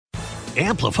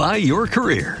Amplify your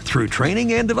career through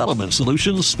training and development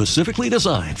solutions specifically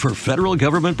designed for federal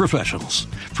government professionals.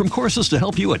 From courses to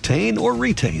help you attain or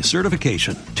retain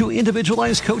certification, to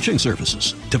individualized coaching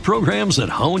services, to programs that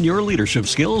hone your leadership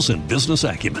skills and business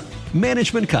acumen,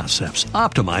 Management Concepts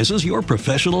optimizes your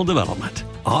professional development.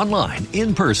 Online,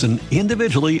 in person,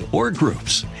 individually, or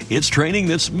groups, it's training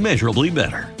that's measurably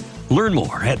better. Learn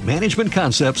more at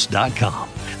managementconcepts.com.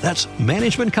 That's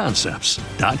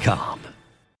managementconcepts.com.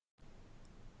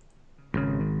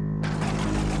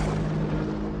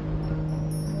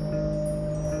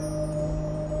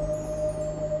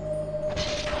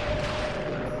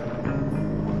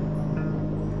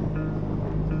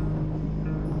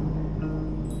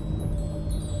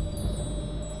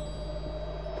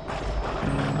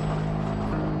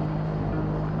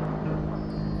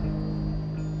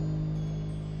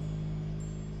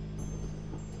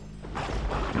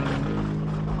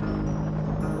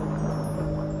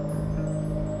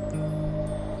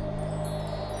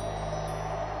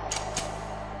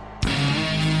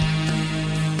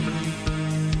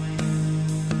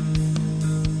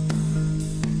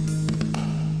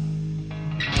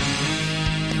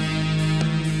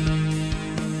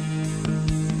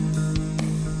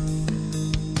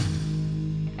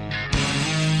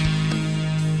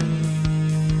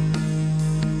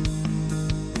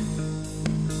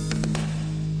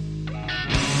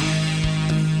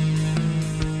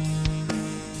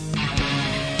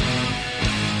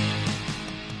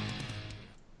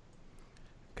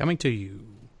 Coming to you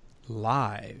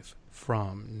live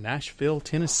from Nashville,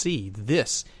 Tennessee,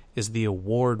 this is the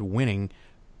award-winning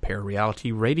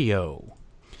Parareality Radio.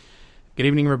 Good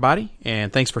evening, everybody,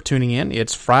 and thanks for tuning in.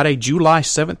 It's Friday, July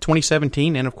 7th,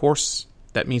 2017, and of course,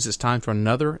 that means it's time for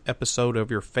another episode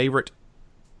of your favorite,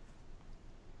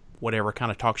 whatever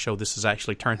kind of talk show this has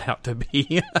actually turned out to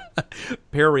be,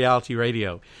 Parareality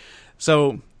Radio.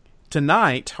 So,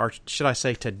 tonight, or should I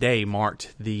say today,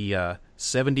 marked the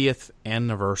 70th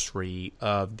anniversary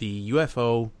of the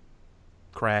UFO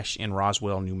crash in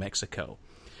Roswell, New Mexico.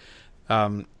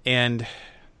 And,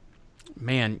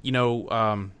 man,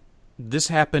 this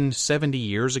happened 70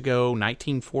 years ago,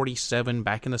 1947,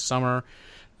 back in the summer.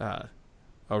 A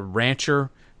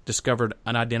rancher discovered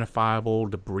unidentifiable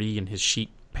debris in his sheep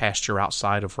pasture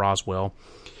outside of Roswell.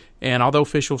 And although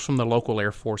officials from the local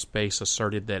Air Force base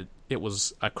asserted that it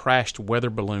was a crashed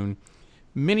weather balloon,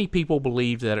 many people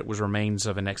believed that it was remains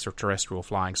of an extraterrestrial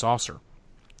flying saucer.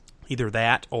 Either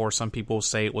that, or some people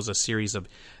say it was a series of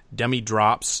dummy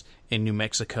drops in New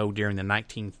Mexico during the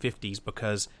 1950s,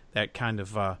 because that kind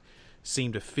of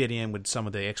seemed to fit in with some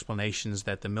of the explanations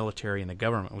that the military and the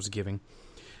government was giving.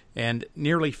 And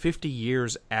nearly 50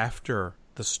 years after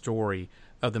the story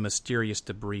of the mysterious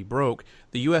debris broke,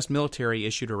 the U.S. military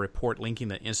issued a report linking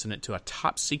the incident to a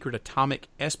top-secret atomic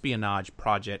espionage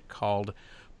project called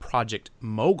Project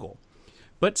Mogul.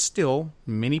 But still,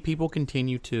 many people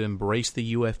continue to embrace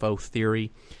the UFO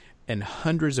theory, and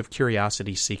hundreds of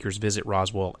curiosity seekers visit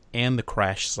Roswell and the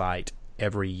crash site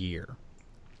every year.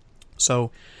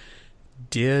 So,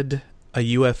 did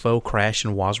a UFO crash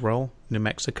in Roswell, New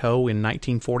Mexico in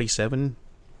 1947,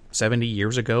 70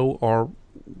 years ago, or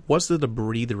was the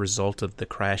debris the result of the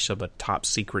crash of a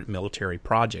top-secret military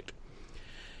project?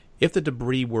 If the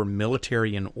debris were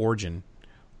military in origin,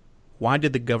 why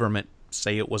did the government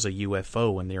say it was a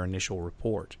UFO in their initial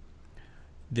report?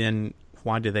 Then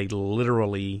why did they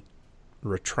literally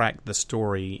retract the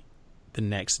story the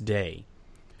next day?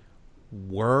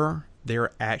 Were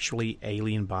there actually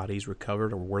alien bodies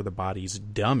recovered, or were the bodies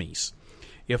dummies?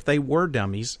 If they were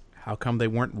dummies, how come they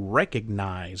weren't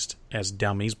recognized as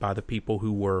dummies by the people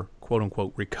who were,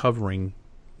 quote-unquote, recovering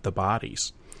the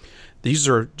bodies? These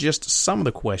are just some of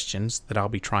the questions that I'll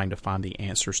be trying to find the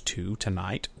answers to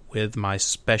tonight with my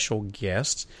special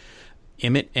guests,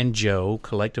 Emmett and Joe,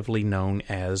 collectively known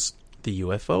as the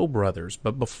UFO Brothers.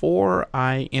 But before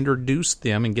I introduce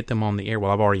them and get them on the air,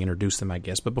 well, I've already introduced them, I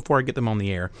guess, but before I get them on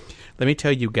the air, let me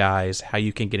tell you guys how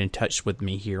you can get in touch with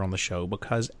me here on the show,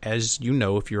 because as you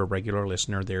know, if you're a regular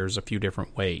listener, there's a few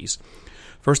different ways.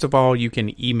 First of all, you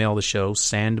can email the show,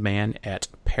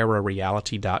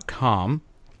 sandman@parareality.com.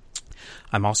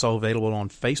 I'm also available on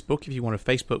Facebook. If you want to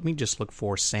Facebook me, just look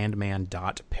for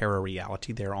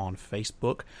sandman.parareality there on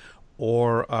Facebook.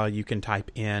 Or you can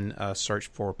type in, search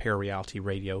for Parareality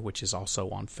Radio, which is also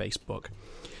on Facebook.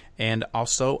 And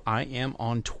also, I am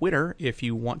on Twitter. If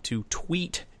you want to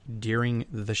tweet during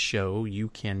the show, you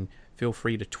can feel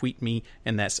free to tweet me,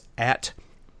 and that's at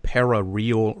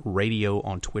Parareal Radio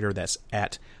on Twitter. That's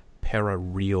at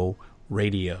Parareal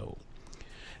Radio.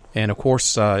 And of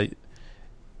course,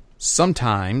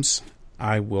 sometimes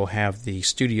I will have the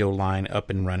studio line up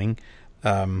and running,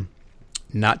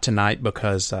 Not tonight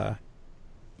because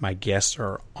my guests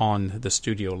are on the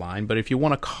studio line. But if you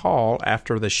want to call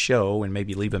after the show and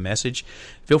maybe leave a message,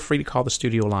 feel free to call the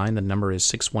studio line. The number is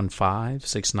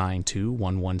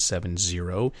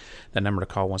 615-692-1170. The number to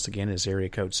call once again is area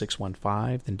code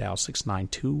 615, then dial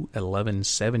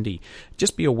 692-1170.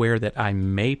 Just be aware that I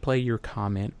may play your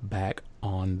comment back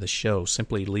on the show.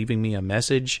 Simply leaving me a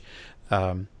message,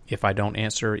 if I don't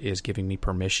answer, is giving me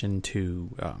permission to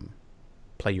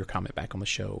play your comment back on the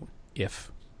show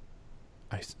if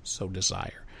I so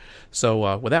desire.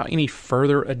 So without any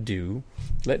further ado,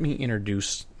 let me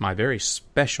introduce my very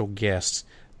special guests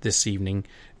this evening,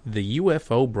 the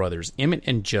UFO brothers, Emmett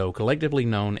and Joe, collectively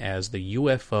known as the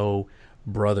UFO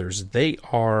brothers. They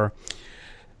are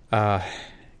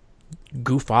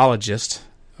goofologists,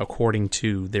 according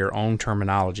to their own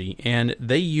terminology, and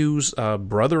they use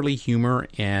brotherly humor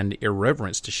and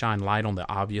irreverence to shine light on the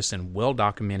obvious and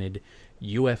well-documented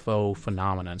UFO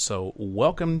phenomenon. So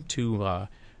welcome to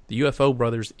the UFO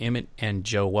brothers, Emmett and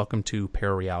Joe. Welcome to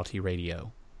Parareality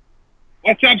Radio.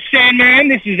 What's up, Sandman?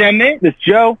 This is Emmett. This is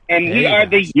Joe. And we are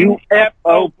the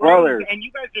UFO brothers. And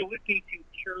you guys are listening to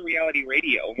Parareality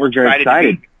Radio. We're very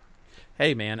excited.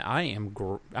 Hey, man, I'm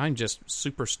just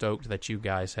super stoked that you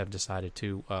guys have decided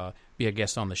to be a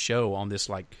guest on the show on this,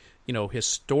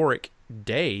 historic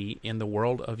day in the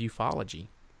world of ufology.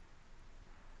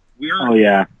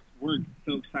 We're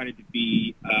so excited to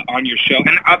be on your show.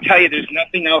 And I'll tell you, there's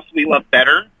nothing else we love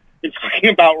better than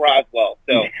talking about Roswell.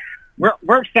 So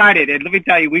we're excited. And let me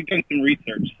tell you, we've done some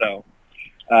research. So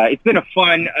it's been a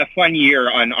fun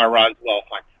year on our Roswell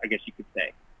hunt, I guess you could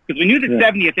say. Because we knew the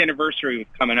 70th anniversary was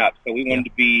coming up, so we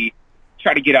wanted to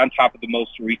try to get on top of the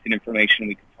most recent information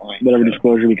we could find. Whatever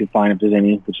disclosure we could find, if there's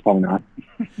any, which is probably not.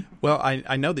 Well,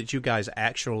 I know that you guys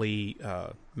actually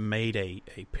made a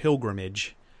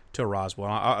pilgrimage to Roswell.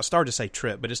 I started to say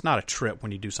trip, but it's not a trip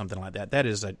when you do something like that.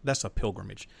 That's a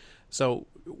pilgrimage. So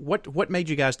what made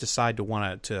you guys decide to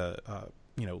want to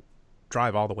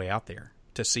drive all the way out there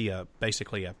to see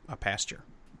basically a pasture?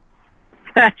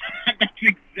 That's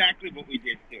exactly what we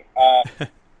did too.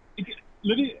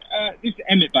 This is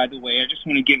Emmett, by the way. I just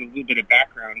want to give a little bit of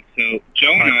background. So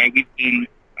Joe and I, we've been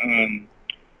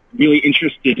really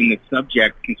interested in this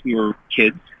subject since we were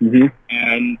kids,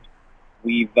 and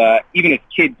we've even as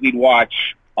kids we'd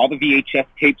watch all the VHS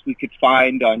tapes we could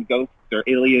find on ghosts or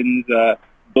aliens,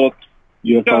 books,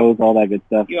 UFOs, all that good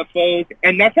stuff. UFOs,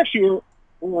 and that's actually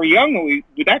when we were young.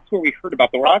 That's where we heard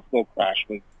about the Roswell crash.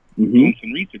 Was doing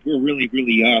some research. We were really,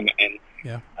 really young, and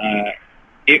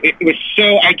it was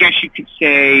so, I guess you could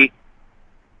say,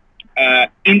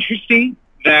 interesting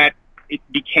that it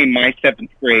became my 7th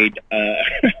grade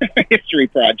history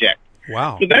project.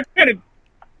 Wow! So that's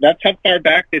how far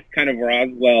back this kind of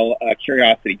Roswell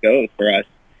curiosity goes for us.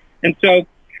 And so,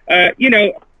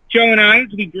 Joe and I,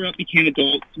 as we grew up, became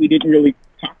adults. We didn't really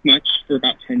talk much for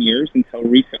about 10 years until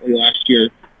recently last year.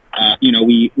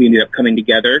 We ended up coming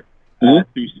together.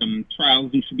 Through some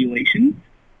trials and tribulations,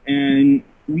 and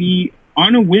we,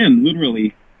 on a whim,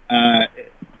 literally,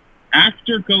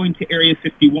 after going to Area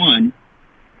 51,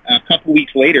 a couple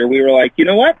weeks later, we were like, you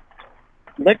know what?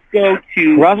 Let's go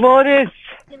to Roswell. It is.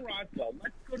 Let's go to Roswell.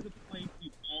 Let's go to the place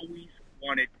we've always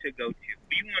wanted to go to.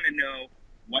 We want to know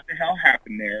what the hell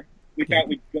happened there. We thought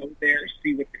we'd go there,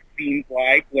 see what the scene's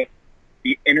like, what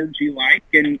the energy like,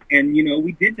 and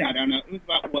we did that on it was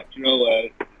about what, Joe,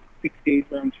 6 days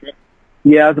round trip.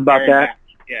 Yeah, it was about that.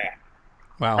 Yeah.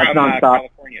 Wow. From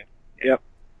California. Yep.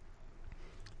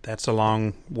 That's a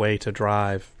long way to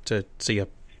drive to see a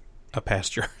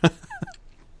pasture.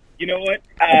 You know what?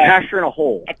 A pasture in a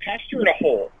hole. A pasture in a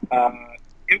hole. I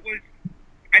think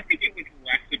it was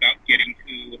less about getting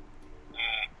to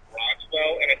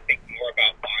Roswell, and I think more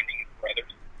about bonding with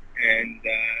brothers and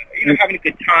having a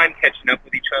good time, catching up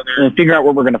with each other. And figure out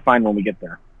what we're going to find when we get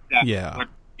there. Exactly. Yeah.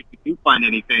 If we do find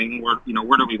anything, where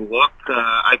do we look?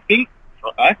 I think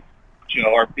for us,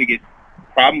 Joe, our biggest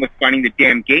problem was finding the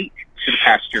damn gate to the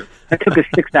pasture. That took us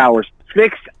 6 hours.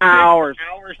 6 hours. 6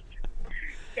 hours.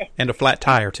 And a flat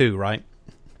tire, too, right?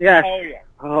 Yes. Oh, yeah.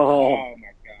 Oh,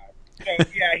 my God. So,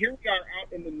 yeah, here we are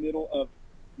out in the middle of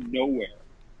nowhere.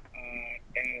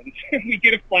 And we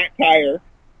get a flat tire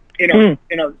in our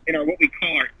what we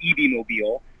call our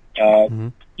EB-mobile.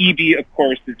 EB, of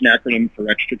course, is an acronym for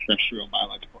extraterrestrial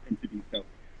biological entity. So,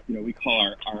 we call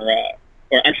our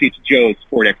or actually it's Joe's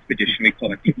Ford Expedition. We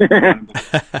call it.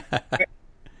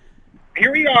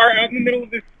 Here we are out in the middle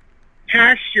of this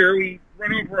pasture. We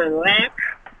run over a rock,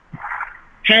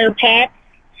 tire pops,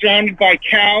 surrounded by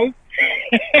cows.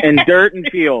 And dirt and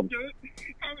fields.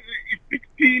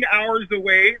 16 hours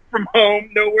away from home,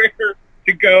 nowhere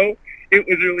to go. it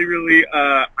was really, really,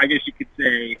 I guess you could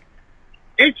say,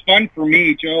 it's fun for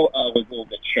me. Joe was a little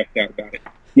bit stressed out about it.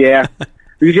 Yeah.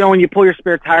 Because, when you pull your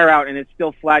spare tire out and it's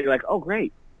still flat, you're like, oh,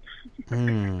 great.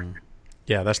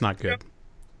 Yeah, that's not good.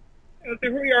 So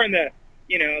here we are in the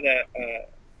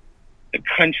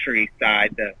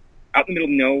countryside, out in the middle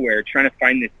of nowhere, trying to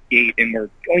find this gate, and we're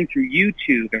going through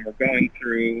YouTube, and we're going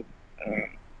through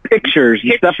pictures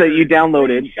and stuff that you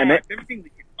downloaded, and everything we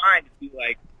could find to be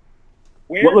like,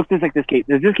 what looks like this gate?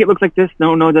 Does this gate look like this?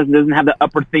 No, it doesn't. It doesn't have the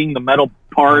upper thing. The metal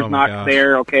bar is not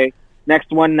there. Okay,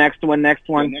 next one. Next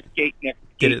gate.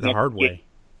 Did it the hard way.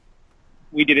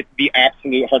 We did it the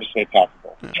absolute hardest way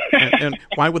possible. and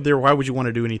why would you want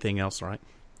to do anything else, right?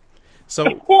 So,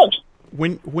 of course.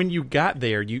 When you got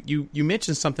there, you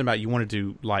mentioned something about you wanted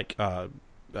to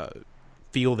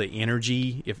feel the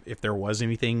energy if there was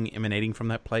anything emanating from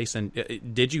that place, and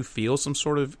did you feel some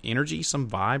sort of energy, some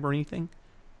vibe, or anything?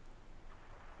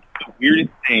 The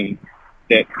weirdest thing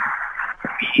that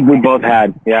we both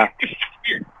had, yeah. It's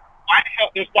weird. Why the hell?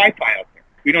 There's Wi-Fi out there.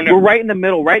 We don't know. We're right in the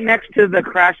middle, right next to the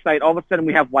crash site. All of a sudden,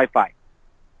 we have Wi-Fi.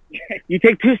 You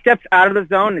take 2 steps out of the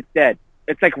zone, it's dead.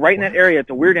 It's like right in that area. It's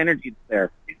a weird energy that's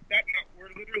there. We're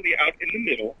literally out in the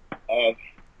middle of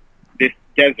this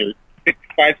desert, 6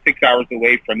 hours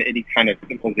away from any kind of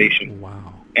civilization.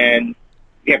 Wow. And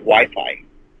we have Wi-Fi.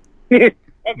 That's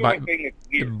the one thing that's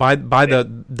weird. By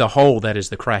the hole that is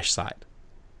the crash site.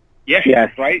 Yes.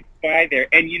 Right by there.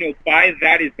 And, by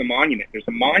that is the monument. There's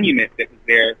a monument that was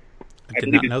there, I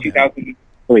believe it's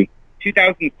 2003.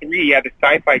 2003, yeah, the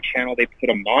Sci-Fi Channel, they put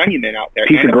a monument out there.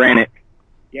 Piece of granite.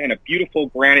 Yeah, and a beautiful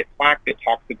granite plaque that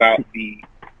talks about the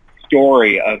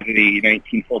story of the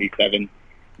 1947,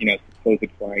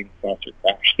 supposed flying saucer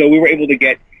crash. So we were able to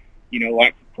get,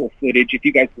 lots of cool footage. If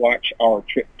you guys watch our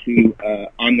trip to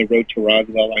On the Road to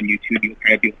Roswell on YouTube, you'll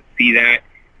kind of be able to see that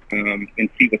and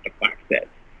see what the plaque says.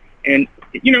 And,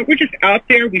 we're just out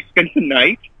there. We spent the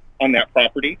night on that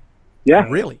property. Yeah.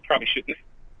 Really? Probably shouldn't have.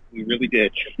 We really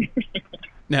did.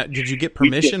 Now, did you get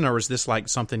permission, or was this like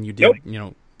something you did,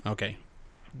 Nope. Okay.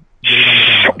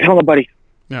 Don't tell nobody.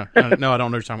 No, I don't know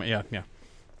what you're talking about. Yeah.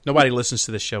 Nobody listens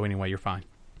to this show anyway. You're fine.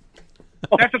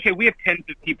 That's okay. We have tens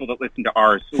of people that listen to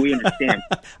ours, so we understand.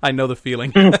 I know the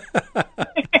feeling.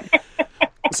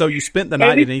 So you spent the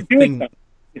night. Did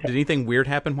anything weird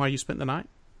happen while you spent the night?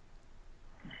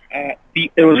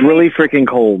 It was really freaking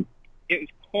cold. It was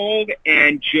cold,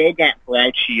 and Joe got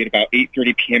grouchy at about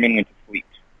 8:30 p.m. and went to sleep.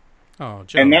 Oh,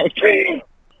 Joe. And that was pretty...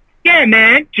 Yeah,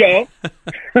 man, Joe.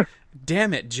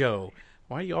 Damn it, Joe.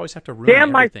 Why do you always have to ruin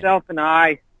everything? Myself and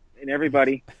I and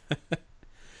everybody.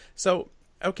 So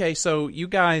you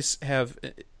guys have...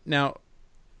 Now,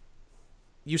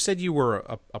 you said you were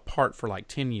apart for like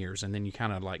 10 years, and then you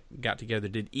kind of like got together.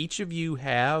 Did each of you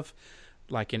have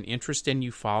like an interest in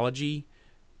ufology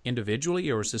individually,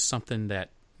 or is this something that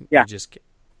you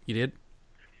did?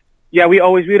 Yeah, we'd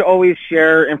always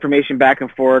share information back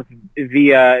and forth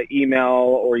via email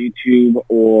or YouTube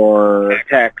or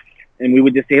text, and we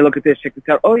would just say, hey, look at this, check this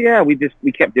out. Oh yeah, we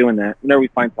kept doing that whenever we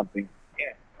find something.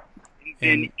 Yeah.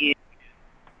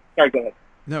 Sorry, go ahead.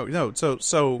 No.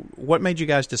 So what made you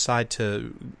guys decide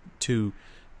to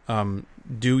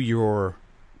do your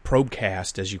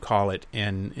probecast, as you call it,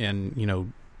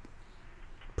 and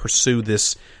pursue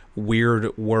this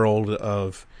weird world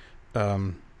of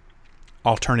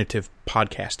alternative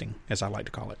podcasting, as I like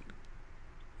to call it?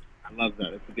 I love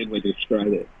that. It's a good way to describe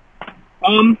it.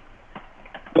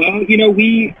 Well,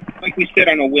 we, like we said,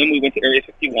 on a whim, we went to Area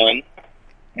 51.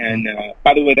 And,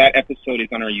 by the way, that episode is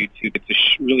on our YouTube.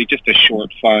 It's really just a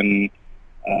short, fun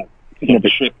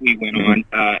trip we went on.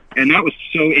 And that was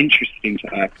so interesting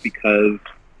to us because,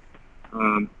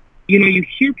 you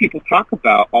hear people talk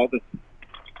about all this,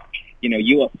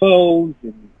 UFOs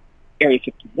and Area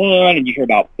 51, and you hear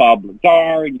about Bob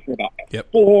Lazar, and you hear about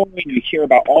F4, and you hear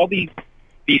about all these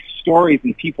stories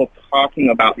and people talking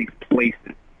about these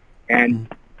places.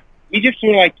 And we just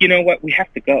were like, you know what, we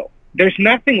have to go. There's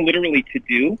nothing literally to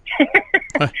do.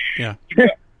 Yeah.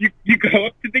 You go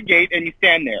up to the gate and you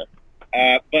stand there.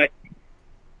 But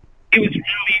it was really,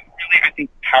 really, I think,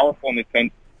 powerful in the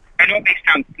sense. I know it may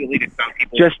sound silly to some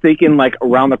people. Just thinking like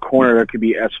around the corner there could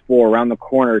be S4, around the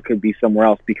corner it could be somewhere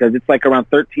else because it's like around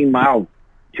 13 miles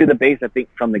to the base, I think,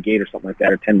 from the gate or something like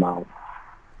that, or 10 miles.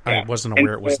 I wasn't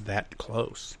aware it was that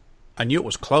close. I knew it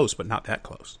was close, but not that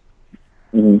close.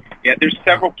 Mm-hmm. Yeah, there's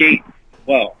several gates as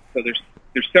well. So there's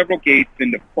several gates,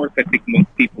 and of course I think most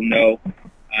people know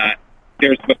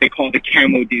there's what they call the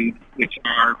camo dudes, which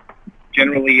are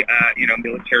generally,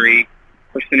 military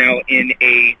personnel in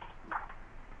a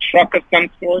truck of some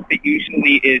sort that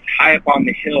usually is high up on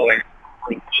the hill and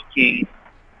looking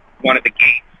one of the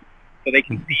gates, so they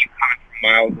can see you coming from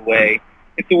miles away.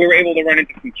 And so we were able to run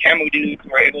into some camo dudes.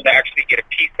 We were able to actually get a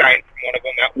peace sign from one of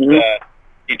them. That was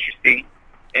interesting.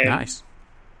 And Nice.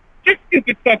 just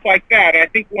stupid stuff like that. And I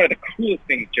think one of the coolest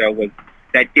things, Joe, was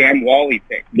that damn Wally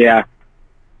thing. Yeah.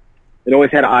 It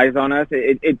always had eyes on us.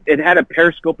 It had a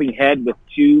periscoping head with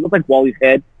looked like Wally's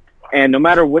head. And no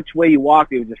matter which way you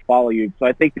walked, it would just follow you. So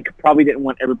I think they probably didn't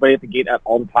want everybody at the gate at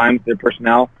all the time, their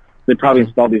personnel. They probably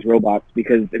installed these robots.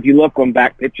 Because if you look on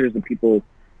back pictures of people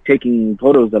taking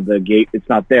photos of the gate, it's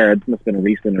not there. It must have been a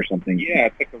recent or something. Yeah,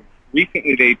 it's like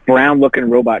recently they Brown-looking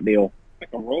robot deal. like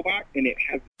a robot, and it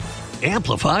has.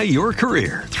 Amplify your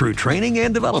career through training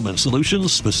and development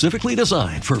solutions specifically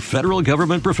designed for federal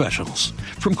government professionals.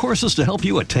 From courses to help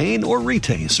you attain or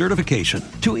retain certification,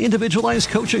 to individualized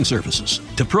coaching services,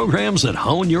 to programs that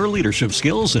hone your leadership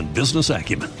skills and business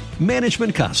acumen,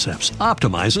 Management Concepts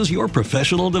optimizes your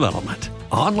professional development.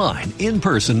 Online, in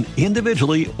person,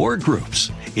 individually, or groups,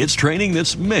 it's training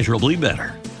that's measurably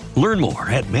better. Learn more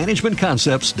at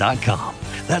managementconcepts.com.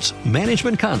 That's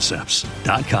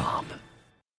managementconcepts.com.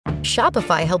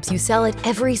 Shopify helps you sell at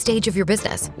every stage of your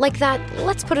business. Like that,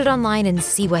 let's put it online and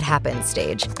see what happens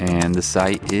stage. And the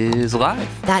site is live.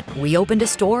 That we opened a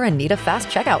store and need a fast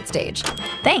checkout stage.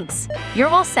 Thanks. You're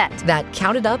all set. That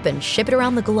count it up and ship it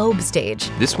around the globe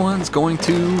stage. This one's going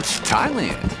to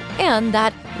Thailand. And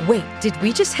that, wait, did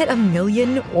we just hit 1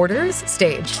 million orders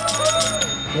stage?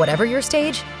 Whatever your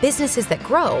stage, businesses that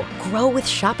grow with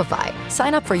Shopify.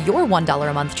 Sign up for your $1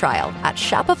 a month trial at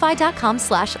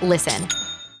shopify.com/listen.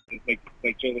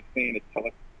 Like Joe was saying, a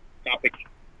telescopic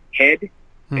head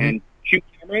and 2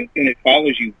 cameras, and it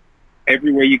follows you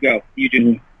everywhere you go. You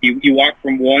just you walk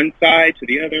from one side to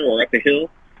the other or up the hill.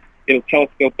 It'll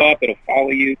telescope up. It'll follow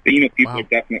you. So people are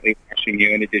definitely watching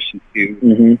you. In addition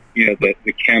to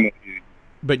the camo dude.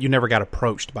 But you never got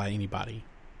approached by anybody.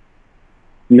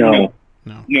 No.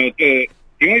 The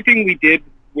only thing we did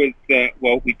was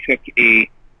we took a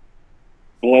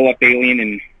blow up alien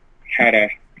and had a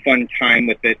fun time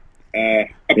with it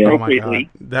appropriately. Oh my God.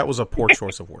 That was a poor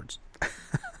choice of words.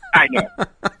 I know.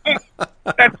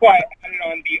 That's why I added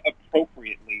on the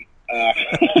appropriately.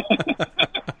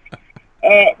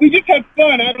 We just had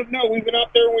fun. I don't know. We went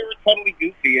out there and we were totally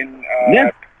goofy, and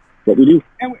that's what we do.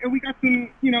 And we got some.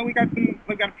 We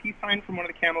got a peace sign from one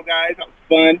of the camo guys. That was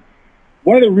fun.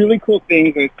 One of the really cool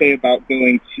things I say about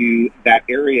going to that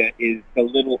area is the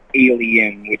Little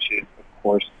Alien, which is, of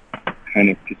course,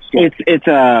 kind of historic. It's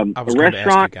I was a going to ask you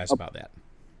restaurant, guys about that.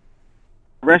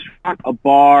 a restaurant, a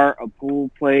bar, a pool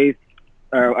place,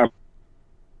 a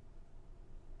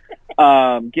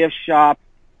gift shop,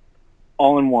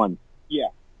 all in one. Yeah,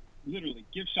 literally.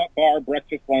 Gift shop, bar,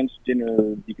 breakfast, lunch,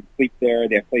 dinner. You can sleep there.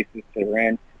 They have places to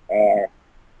rent.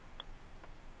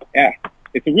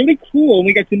 It's really cool. And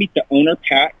we got to meet the owner,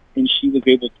 Pat, and she was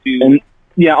able to... And,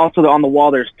 also on the wall,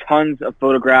 there's tons of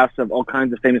photographs of all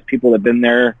kinds of famous people that have been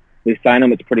there. They sign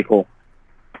them. It's pretty cool.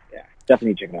 Yeah,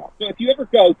 definitely check it out. So if you ever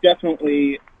go,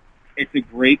 definitely, it's a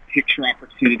great picture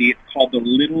opportunity. It's called the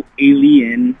Little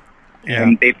Alien. Yeah.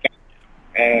 And they've got,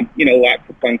 lots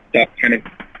of fun stuff kind of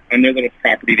on their little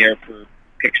property there for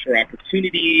picture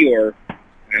opportunity or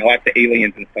lots of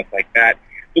aliens and stuff like that.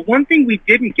 The one thing we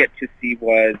didn't get to see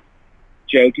was,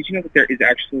 Joe, did you know that there is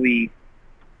actually,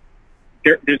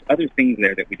 there's other things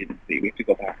there that we didn't see? We have to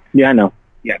go back. Yeah, I know.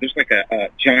 Yeah, there's like a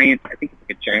giant, I think it's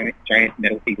like a giant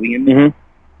metal alien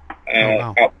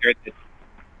out there.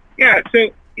 So,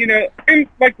 and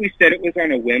like we said, it was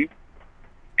on a whim.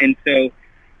 And so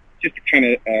just to kind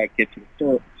of get to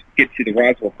the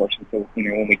Roswell portion. So,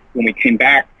 when we came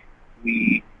back,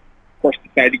 we, of course,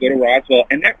 decided to go to Roswell.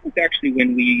 And that was actually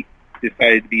when we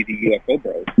decided to be the UFO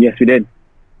Bros. Yes, we did.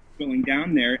 Going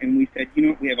down there, and we said,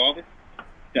 we have all this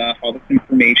stuff, all this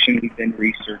information we've been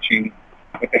researching.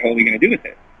 What the hell are we going to do with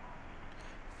it?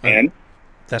 And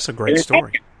that's a great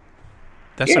story.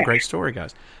 That's a great story,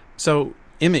 guys. So,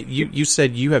 Emmett, you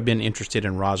said you have been interested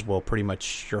in Roswell pretty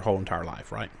much your whole entire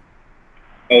life, right?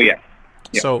 Oh, yeah.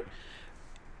 So,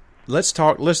 let's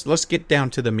talk. Let's get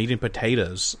down to the meat and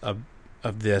potatoes of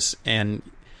this, and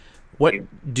what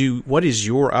is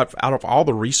your out of all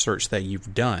the research that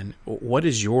you've done? What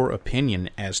is your opinion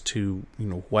as to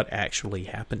what actually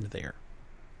happened there?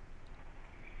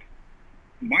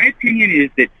 My opinion is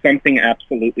that something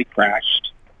absolutely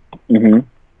crashed,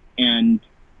 and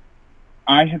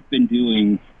I have been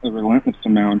doing a relentless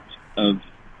amount of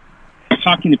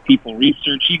talking to people,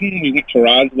 research. Even when we went to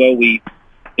Roswell, we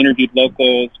interviewed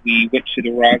locals. We went to the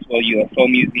Roswell UFO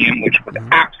Museum, which was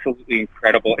absolutely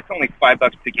incredible. It's only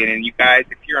 $5 to get in. You guys,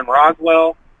 if you're in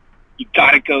Roswell, you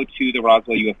got to go to the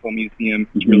Roswell UFO Museum.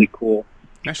 It's really cool.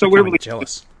 Actually, so we're really really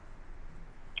jealous.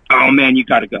 Oh man, you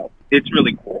got to go. It's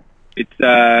really cool. It's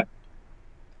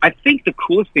I think the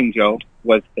coolest thing, Joe,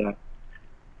 was the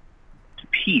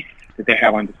piece that they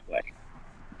have on display.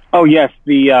 Oh yes,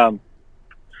 the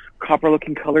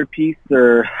copper-looking colored piece,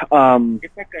 or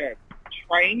It's like a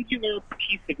triangular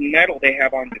piece of metal they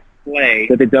have on display.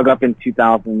 that they dug up in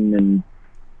 2000 and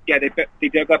Yeah, they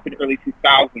dug up in early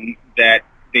 2000s that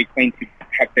they claim to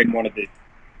have been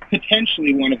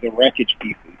potentially one of the wreckage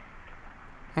pieces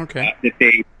Okay. that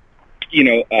they,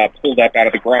 pulled up out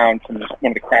of the ground from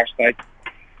one of the crash sites.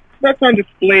 That's on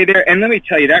display there, and let me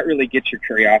tell you, that really gets your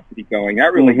curiosity going.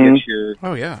 That really gets your,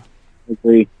 Oh, yeah.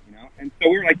 agree. And so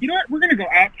we were like, you know what, we're going to go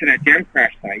out to that damn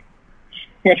crash site,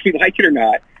 whether we like it or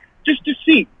not, just to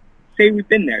see, say we've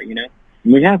been there,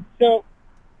 We have. So,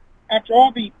 after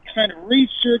all the kind of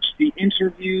research, the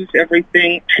interviews,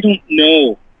 everything, I don't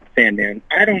know, Sandman.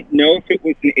 I don't know if it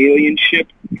was an alien ship.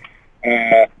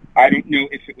 I don't know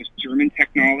if it was German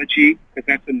technology, because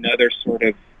that's another sort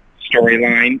of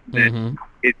storyline that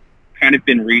it's kind of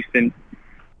been recent.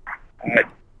 If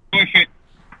it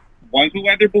was a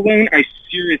weather balloon, I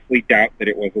seriously doubt that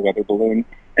it was a weather balloon.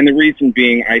 And the reason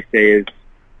being, I say, is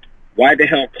why the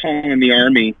hell call in the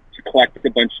Army to collect a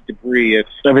bunch of debris if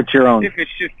it's your own.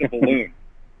 it's just a balloon,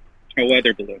 a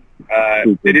weather balloon?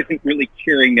 It isn't really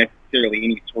carrying necessarily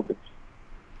any sort of.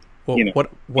 Well,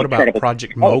 what about incredible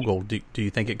Project technology. Mogul? Do you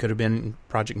think it could have been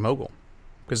Project Mogul?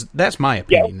 Because that's my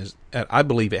opinion. I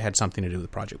believe it had something to do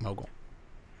with Project Mogul.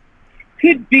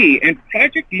 Could be, and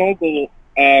Project Mogul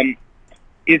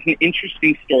is an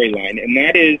interesting storyline, and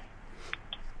that is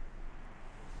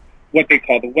what they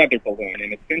call the weather balloon.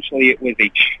 And essentially it was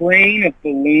a train of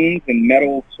balloons and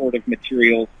metal sort of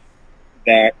materials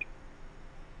that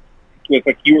was,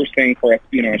 like you were saying, for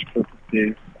espionage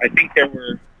purposes. I think there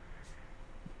were,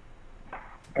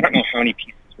 I don't know how many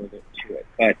pieces were there to it,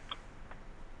 but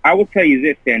I will tell you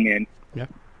this, Sandman. Yeah.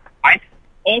 I've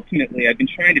been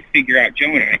trying to figure out,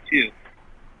 Joe and I too,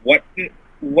 what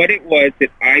it was that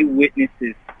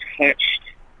eyewitnesses touched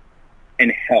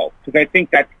and held, because I think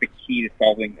that's the key to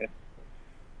solving this.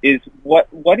 Is what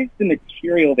is the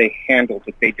material they handled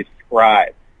that they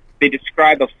describe? They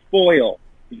describe a foil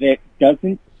that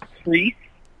doesn't crease,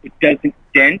 it doesn't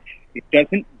dent, it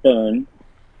doesn't burn,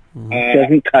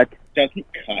 Doesn't cut.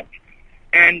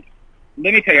 And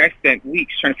let me tell you, I spent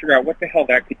weeks trying to figure out what the hell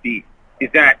that could be. Is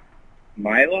that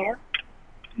Mylar?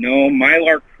 No,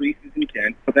 Mylar creases and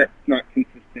dents, so that's not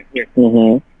consistent with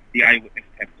the eyewitness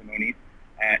testimonies.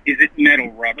 Is it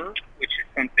metal rubber, which is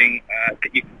something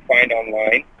that you can find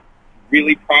online?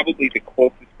 Really probably the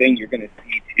closest thing you're going to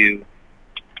see to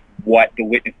what the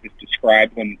witnesses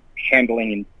described when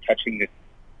handling and touching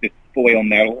this foil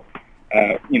metal,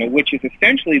 which is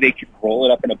essentially they could roll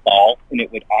it up in a ball and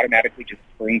it would automatically just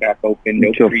spring back open,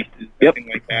 no creases, nothing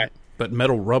like that. But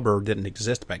metal rubber didn't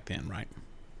exist back then, right?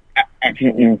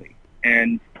 Absolutely.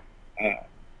 And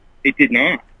it did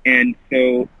not. And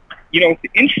so, it's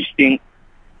interesting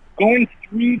going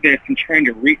through this and trying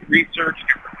to research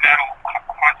different metal,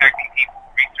 contacting people,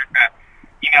 research that,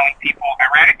 emailing people.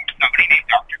 I ran into somebody named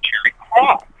Dr. Terry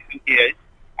Croft, who is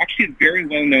actually a very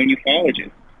well-known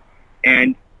ufologist.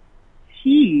 And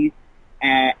he,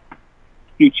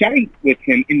 we chatted with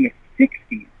him in the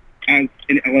 60s as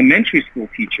an elementary school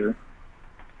teacher.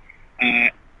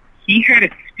 He had a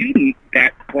student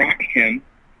that brought him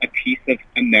a piece of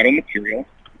a metal material,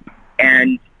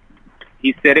 and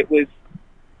he said it was,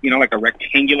 like a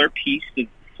rectangular piece of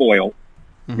foil,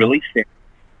 really thick,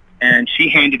 and she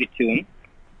handed it to him,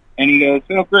 and he goes,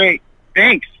 "Oh, great,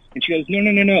 thanks." And she goes,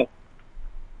 No.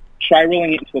 Try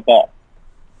rolling it into a ball.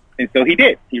 And so he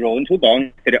did. He rolled into a ball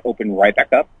and said it opened right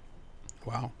back up.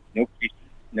 Wow. No creases,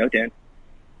 no dent.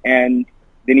 And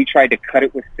then he tried to cut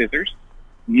it with scissors.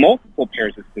 Multiple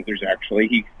pairs of scissors, actually.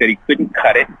 He said he couldn't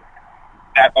cut it.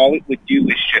 That all it would do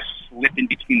is just slip in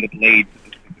between the blades of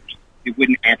the scissors. It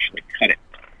wouldn't actually cut it.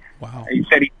 Wow. He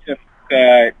said he took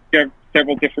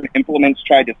several different implements,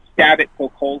 tried to stab it,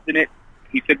 poke holes in it.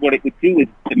 He said what it would do is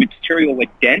the material would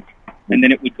dent, and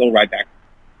then it would go right back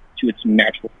to its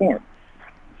natural form.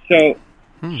 So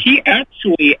he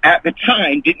actually, at the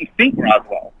time, didn't think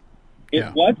Roswell.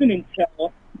 It wasn't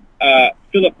until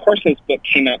Philip Corso's book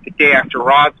came out the day after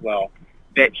Roswell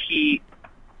that he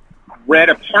read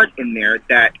a part in there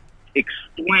that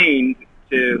explained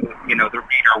to the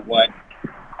reader what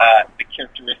the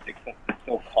characteristics of the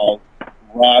so-called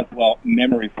Roswell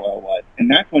memory foil was,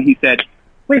 and that's when he said,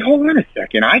 "Wait, hold on a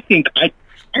second. I think I've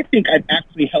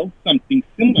actually held something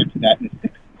similar to that in the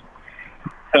 60s."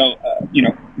 So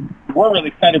we're really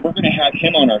excited. We're going to have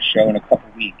him on our show in a couple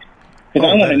weeks because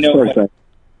I want to know.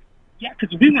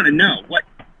 Because we want to know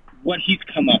what he's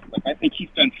come up with. I think he's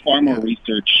done far more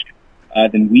research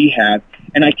than we have,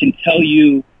 and I can tell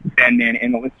you, Sandman,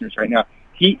 and the listeners right now,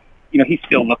 he's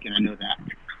still looking. I know that,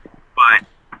 but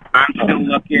I'm still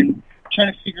looking,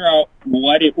 trying to figure out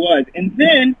what it was. And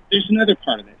then there's another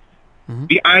part of this,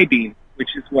 the I-beam,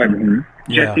 which is what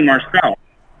Jesse Marcel,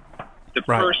 the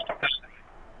first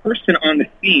person on the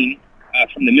scene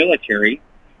from the military,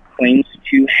 claims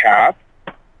to have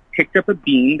picked up a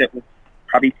beam that was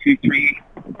probably 2 feet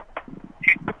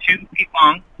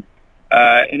long,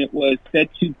 and it was said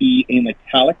to be a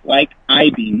metallic-like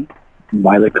I-beam.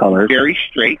 Violet color. Very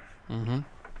straight.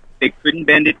 They couldn't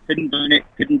bend it, couldn't burn it,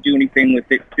 couldn't do anything with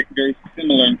it. Very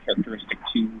similar in characteristic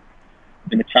to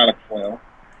the metallic foil.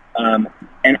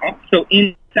 And also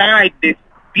inside this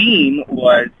beam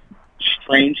was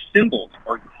strange symbols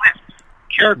or glyphs,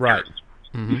 characters. Right.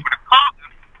 You would have called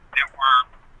them that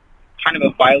were kind of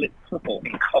a violet purple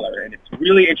in color. And it's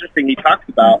really interesting. He talks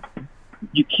about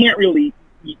you can't really,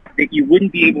 that you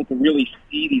wouldn't be able to really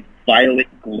see these violet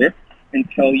glyphs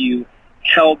until you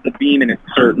held the beam in a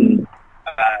certain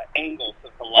angle so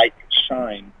the light could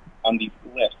shine on these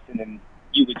glyphs, and then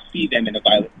you would see them in a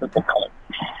violet purple color.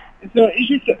 And so it's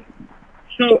just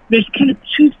so there's kind of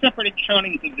two separate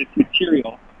accountings of this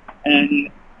material,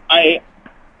 and I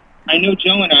know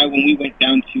Joe and I, when we went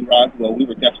down to Roswell, we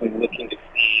were definitely looking to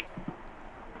see,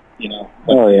 we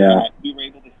were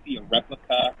able to see a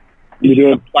replica. We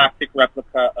did. A plastic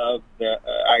replica of the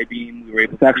I-beam. We were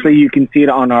able you can see it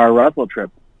on our Roswell trip.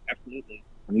 Absolutely.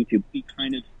 On YouTube. See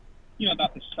kind of,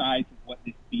 about the size of what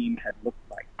this beam had looked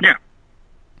like. Now,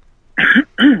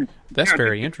 that's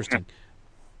very interesting.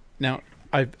 Now,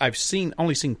 I've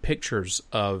only seen pictures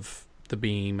of the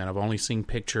beam, and I've only seen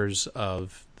pictures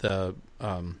of the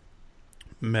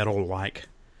metal-like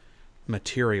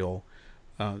material.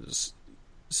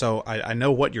 So I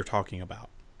know what you're talking about.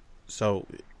 So,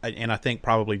 and I think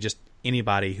probably just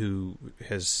anybody who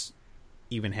has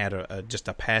even had just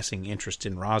a passing interest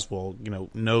in Roswell,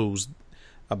 knows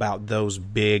about those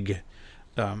big.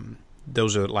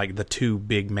 Those are like the two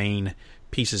big main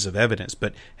pieces of evidence.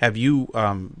 But have you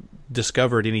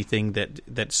discovered anything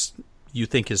that's you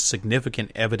think is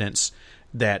significant evidence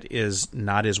that is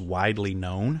not as widely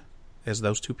known as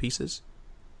those two pieces?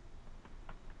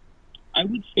 I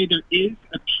would say there is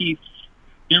a piece.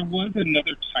 There was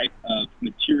another type of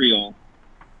material.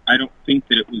 I don't think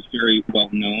that it was very well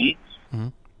known,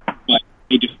 but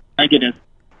they described it as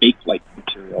bakelite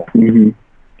material.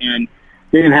 And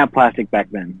they didn't have plastic back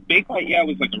then. Bakelite,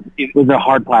 was like it was a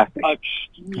hard plastic.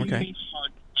 Extremely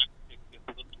hard plastic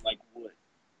that looked like wood.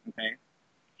 Okay.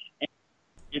 And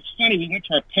it's funny. We went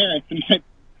to our parents, and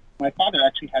my father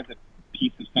actually has a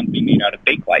piece of something made out of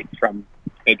bakelite from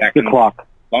way back the clock.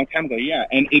 Long time ago, yeah,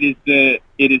 and it is the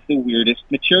weirdest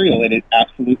material. It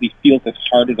absolutely feels as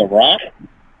hard as a rock,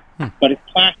 but it's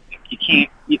plastic. You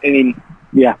can't.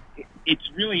 It's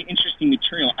really interesting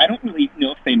material. I don't really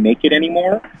know if they make it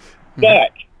anymore,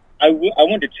 but I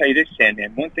wanted to tell you this,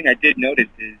 Sandman. One thing I did notice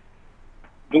is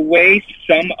the way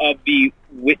some of the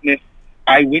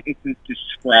eyewitnesses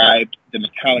described the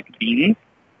metallic beams.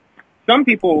 Some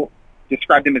people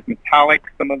described them as metallic.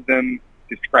 Some of them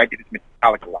described it as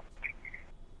metallic-like.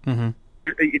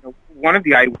 One of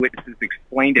the eyewitnesses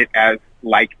explained it as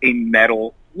like a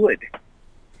metal wood.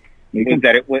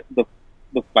 That it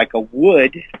looked like a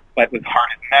wood, but was hard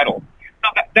as metal. So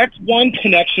that's one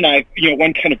connection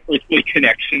one kind of earthly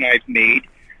connection I've made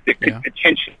that could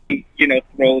potentially,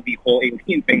 throw the whole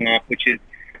alien thing off, which is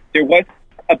there was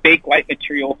a bakelite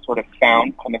material sort of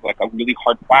found, kind of like a really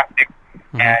hard plastic,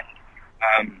 and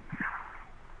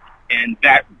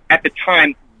that at the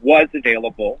time was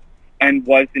available and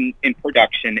was in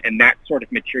production, and that sort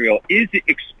of material is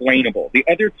explainable. The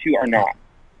other two are not.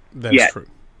 That's true.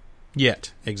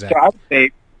 Yet, exactly. So I would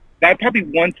say that's probably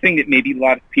one thing that maybe a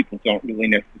lot of people don't really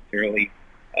necessarily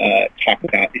talk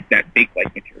about is that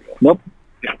bakelite material. Nope.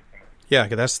 Yeah,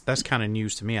 that's kind of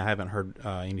news to me. I haven't heard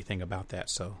anything about that,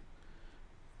 so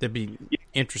it'd be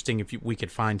interesting if we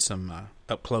could find some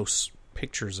up close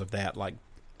pictures of that, like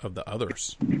of the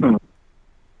others.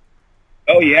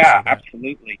 Oh yeah,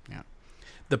 absolutely. Yeah.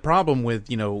 The problem with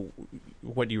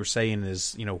what you were saying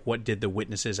is what did the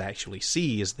witnesses actually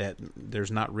see is that there's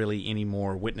not really any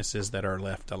more witnesses that are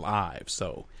left alive.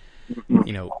 So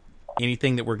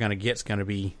anything that we're going to get is going to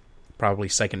be probably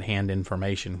secondhand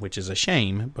information, which is a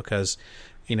shame because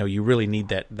you really need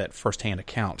that firsthand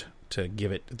account to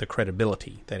give it the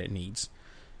credibility that it needs.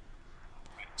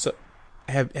 So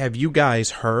have you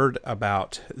guys heard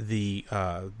about the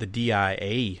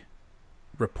DIA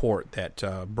report that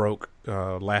broke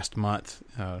last month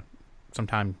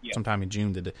sometime in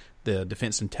June, the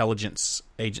Defense Intelligence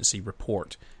Agency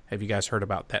report. Have you guys heard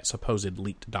about that supposed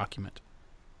leaked document?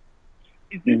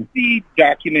 Is this the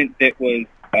document that was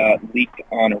leaked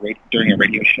on during a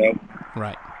radio show?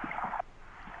 Right.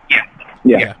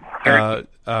 Yeah. I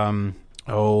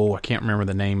can't remember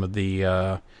the name of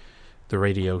the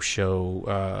radio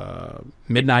show.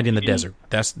 Midnight in the Desert.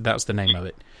 That's the name of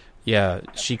it. Yeah,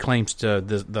 she claims to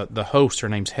the host. Her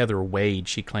name's Heather Wade.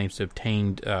 She claims to have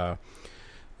obtained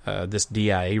this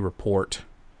DIA report.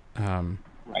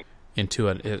 Into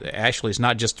it. Actually, it's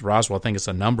not just Roswell. I think it's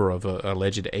a number of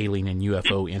alleged alien and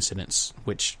UFO incidents,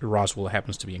 which Roswell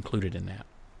happens to be included in that.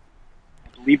 I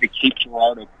believe the Cape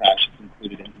Girardeau crash is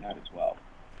included in that as well.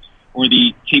 Or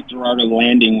the Cape Girardeau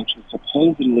landing, which was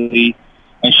supposedly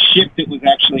a ship that was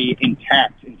actually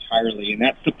intact entirely. And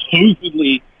that's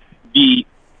supposedly the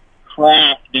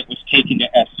craft that was taken to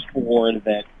S4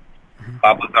 that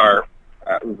Bob Lazar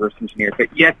reverse engineered. But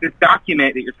yes, this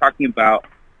document that you're talking about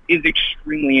is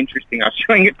extremely interesting. I was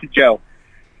showing it to Joe.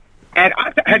 And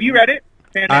have you read it,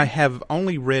 Sandman? I have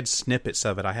only read snippets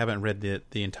of it. I haven't read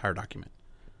the entire document.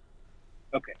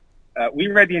 Okay. We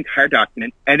read the entire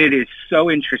document, and it is so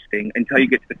interesting until you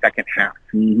get to the second half.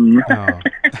 Mm-hmm. Oh.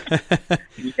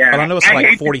 Yeah. But I know it's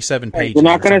like 47 pages or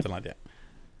something like that.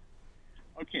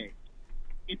 Okay.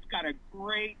 It's got a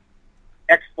great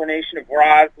explanation of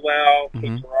Roswell,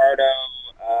 Cape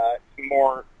Girardeau, some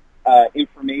more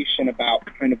information about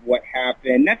kind of what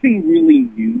happened. Nothing really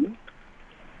new.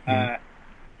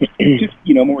 Just,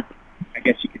 more, I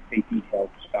guess you could say, details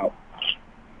about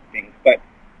things. But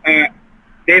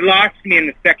they lost me in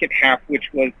the second half,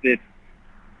 which was this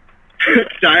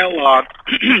dialogue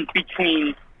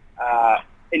between a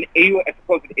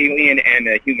supposed alien and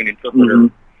a human interpreter.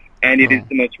 And it is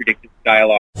the most ridiculous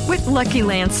dialogue. With Lucky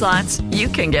Land Slots, you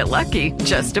can get lucky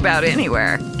just about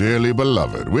anywhere. Dearly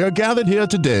beloved, we are gathered here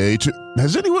today to...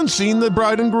 Has anyone seen the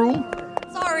bride and groom?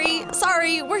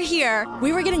 Sorry, we're here.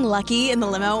 We were getting lucky in the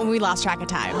limo and we lost track of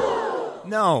time.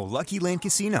 No, Lucky Land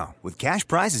Casino, with cash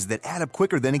prizes that add up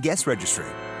quicker than a guest registry.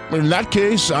 In that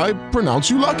case, I pronounce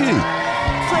you lucky.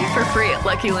 Play for free at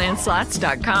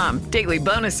LuckyLandSlots.com. Daily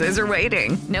bonuses are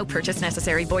waiting. No purchase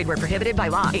necessary. Void where prohibited by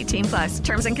law. 18+.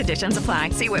 Terms and conditions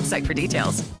apply. See website for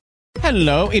details.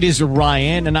 Hello, it is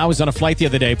Ryan, and I was on a flight the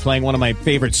other day playing one of my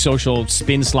favorite social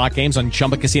spin slot games on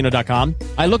ChumbaCasino.com.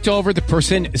 I looked over at the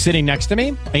person sitting next to me,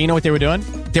 and you know what they were doing?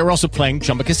 They were also playing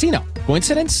Chumba Casino.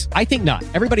 Coincidence? I think not.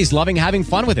 Everybody's loving having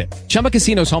fun with it. Chumba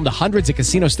Casino is home to hundreds of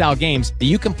casino-style games that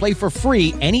you can play for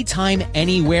free anytime,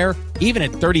 anywhere, even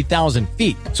at 30,000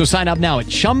 feet. So sign up now at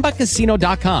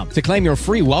ChumbaCasino.com to claim your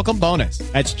free welcome bonus.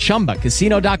 That's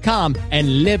ChumbaCasino.com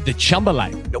and live the Chumba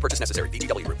life. No purchase necessary.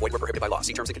 VGW. Void where prohibited by law.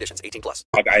 See terms and conditions. 18+.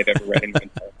 I've ever read in my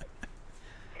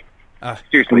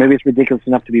seriously, maybe it's ridiculous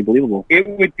enough to be believable. It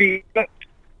would be,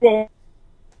 well,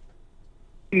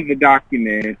 the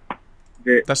document.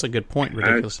 That's a good point.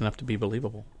 Ridiculous enough to be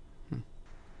believable.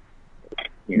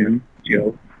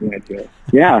 Joe.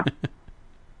 Yeah.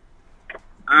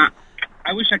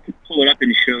 I wish I could pull it up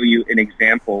and show you an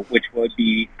example, which would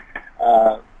be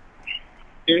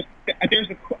there's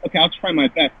okay, I'll try my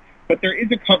best, but there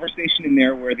is a conversation in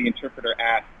there where the interpreter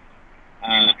asks,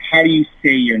 "How do you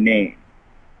say your name?"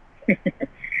 And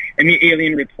the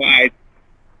alien replies,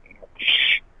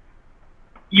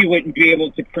 "You wouldn't be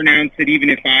able to pronounce it even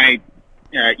if I,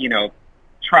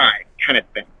 try," kind of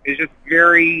thing. It's just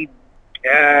very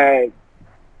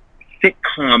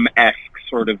sitcom-esque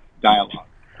sort of dialogue.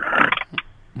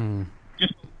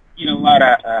 Just, a lot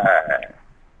of,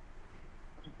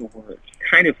 what's the word?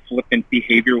 Kind of flippant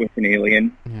behavior with an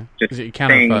alien. Yeah. Just it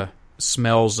kind of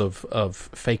smells of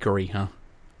fakery, huh?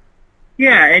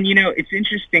 Yeah, and it's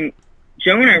interesting.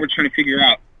 Joe and I were trying to figure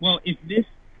out, well, if this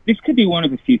could be one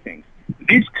of a few things.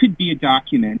 This could be a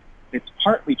document that's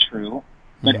partly true,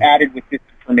 but added with this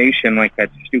information, like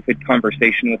that stupid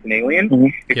conversation with an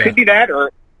alien. It could be that,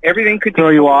 or everything could throw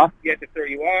you off. Yeah, to throw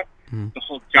you off. The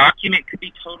whole document could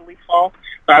be totally false.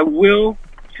 But I will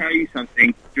tell you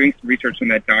something, doing some research on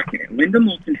that document. Linda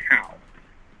Moulton Howe,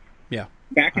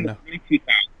 back in the early 2000s,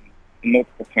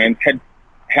 multiple times,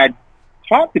 had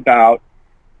talked about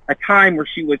a time where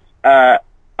she was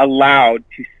allowed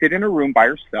to sit in a room by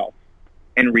herself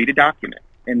and read a document.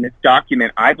 And this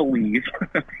document, I believe,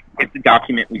 is the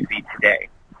document we see today.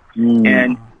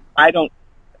 And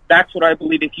that's what I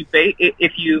believe.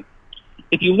 If you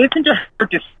listen to her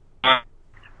describe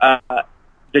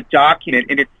the document,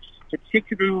 and it's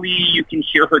particularly, you can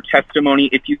hear her testimony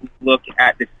if you look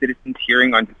at the citizens'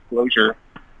 hearing on disclosure,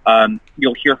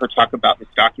 you'll hear her talk about this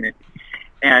document.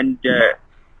 And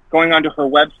going onto her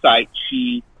website,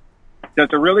 she does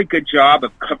a really good job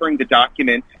of covering the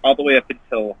document all the way up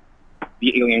until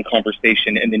the alien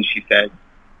conversation, and then she says,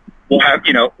 we'll have,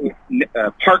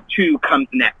 part 2 comes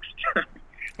next.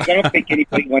 I don't think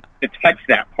anybody wants to touch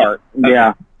that part.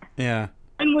 Yeah. Yeah.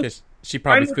 She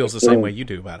probably feels the same way you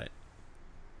do about it.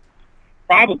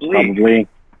 Probably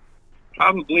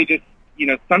just,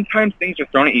 sometimes things are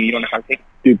thrown at you. You don't know how to take it.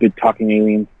 Stupid talking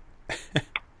aliens.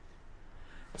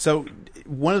 So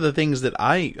one of the things that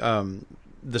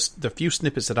the few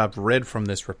snippets that I've read from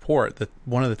this report,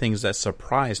 one of the things that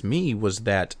surprised me was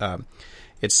that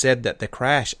it said that the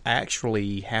crash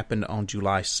actually happened on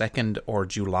July 2nd or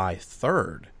July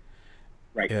 3rd,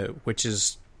 right? Which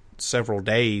is several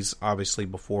days, obviously,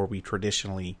 before we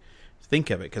traditionally think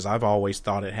of it. Because I've always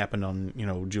thought it happened on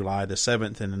July the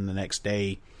 7th, and then the next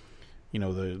day,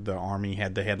 the Army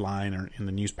had the headline in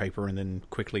the newspaper and then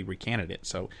quickly recanted it.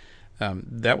 So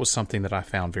that was something that I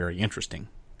found very interesting.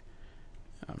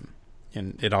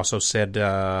 And it also said,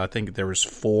 I think there was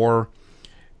 4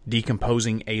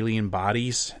 decomposing alien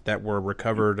bodies that were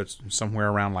recovered somewhere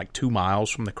around 2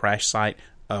 miles from the crash site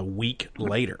a week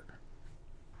later.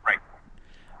 Right.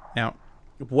 Now,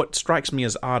 what strikes me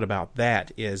as odd about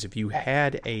that is if you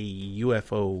had a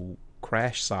UFO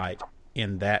crash site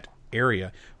in that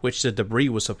area, which the debris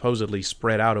was supposedly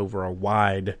spread out over a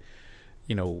wide,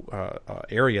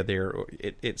 area there,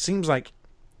 it seems like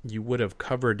you would have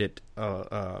covered it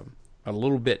a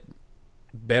little bit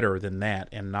better than that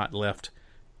and not left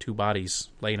 2 bodies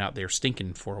laying out there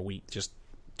stinking for a week, just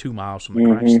 2 miles from the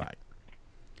crash site.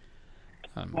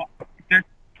 Well, that's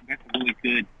a really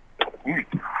good point.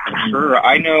 Sure.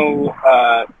 I know,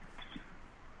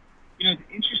 it's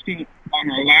interesting. On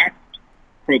our last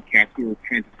podcast, we were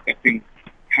kind of discussing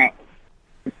how,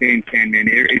 saying Sandman,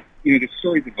 the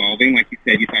story's evolving. Like you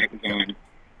said, you thought it was on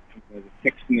the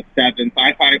 6th and the 7th.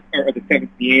 I thought or the 7th and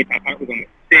the 8th. I thought it was on the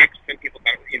 6th. Some people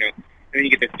thought and then you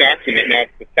get this document. Now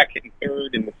it's the 2nd and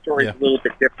 3rd, and the story's a little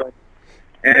bit different.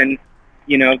 And,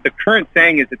 the current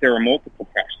saying is that there are multiple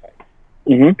crash sites.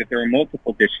 Mm-hmm. That there are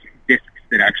multiple discs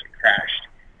that actually crashed.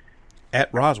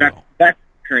 At Roswell. That's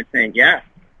the current saying, yeah.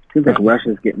 Seems like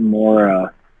Russia's getting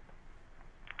more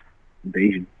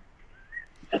invasion.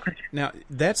 Now I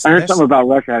heard something about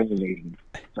Russia having invasion.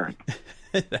 Sorry.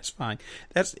 That's fine.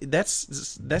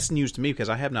 That's news to me because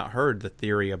I have not heard the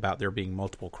theory about there being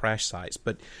multiple crash sites.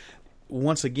 But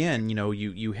once again,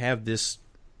 you have this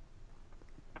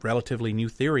relatively new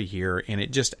theory here, and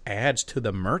it just adds to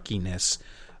the murkiness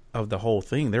of the whole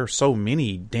thing. There are so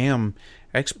many damn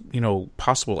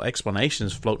possible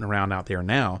explanations floating around out there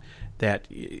now that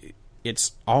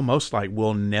it's almost like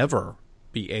we'll never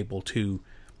be able to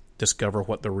discover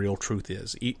what the real truth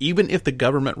is. Even if the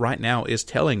government right now is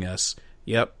telling us,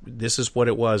 yep, this is what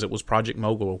it was Project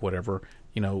Mogul or whatever,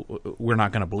 we're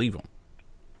not going to believe them.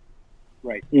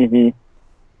 Right. Mm-hmm.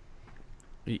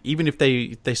 Even if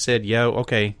they said, yeah,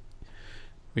 okay,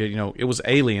 it was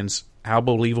aliens, how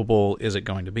believable is it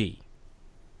going to be?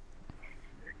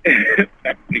 That's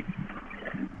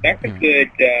a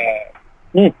good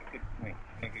point.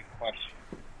 A good question.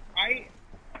 I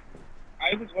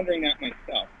was wondering that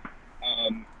myself,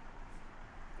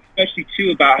 especially too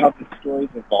about how the story's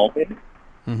evolving.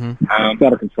 Mm-hmm. It's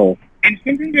out of control. And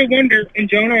sometimes I wonder. And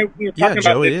Joe and I we were talking about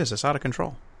Joe, this. it is. It's out of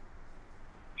control.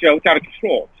 Joe, it's out of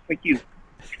control, just like you,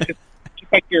 just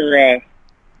like your.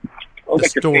 The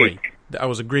story. I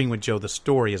was agreeing with Joe. The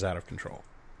story is out of control.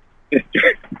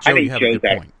 Joe, you have a good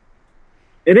point.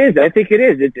 It is. I think it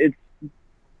is. It's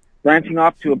branching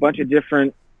off to a bunch of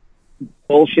different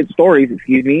bullshit stories,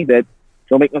 that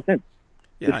don't make no sense.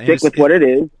 Yeah, Just stick with what it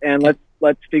is, and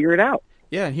let's figure it out.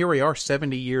 Yeah, and here we are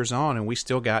 70 years on, and we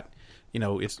still got,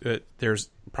 there's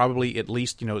probably at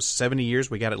least, 70 years,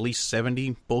 we got at least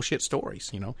 70 bullshit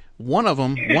stories, One of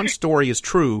them, one story is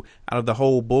true out of the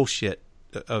whole bullshit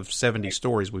of 70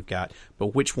 stories we've got, but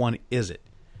which one is it?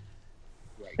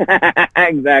 Right.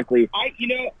 Exactly. I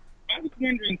was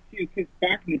wondering, too, because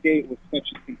back in the day it was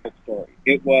such a simple story.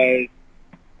 It was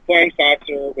flying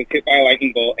saucer was hit by a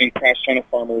lightning bolt and crashed on a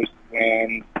farmer's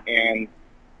land, and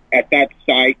at that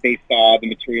site they saw the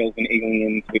materials and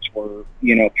aliens which were,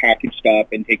 packaged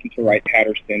up and taken to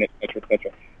Wright-Patterson, et cetera, et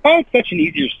cetera. Oh, it's such an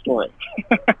easier story.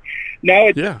 Now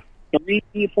it's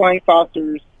 3 flying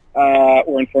saucers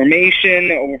or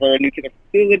information over a nuclear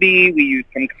facility. We use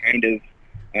some kind of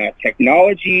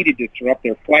technology to disrupt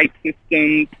their flight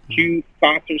systems. 2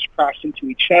 saucers crashed into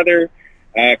each other,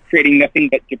 creating nothing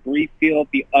but debris field.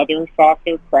 The other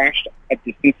saucer crashed a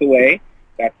distance away.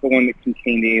 That's the one that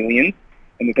contained the aliens,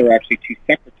 and that there were actually 2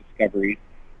 separate discoveries,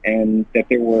 and that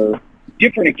there were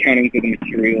different accountings of the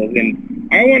materials. And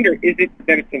I wonder, is it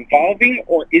that it's evolving,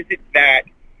 or is it that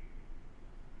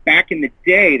back in the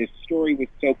day, the story was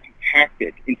so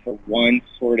compacted into one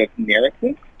sort of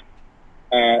narrative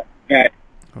that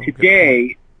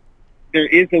today there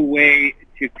is a way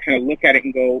to kind of look at it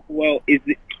and go, well, is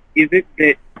it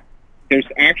that there's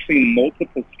actually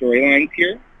multiple storylines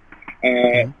here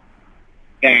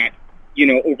that, you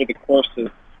know, over the course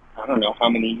of, I don't know how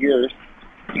many years,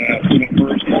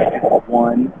 merged into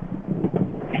one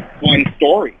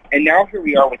story. And now here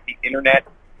we are with the internet.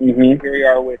 Here we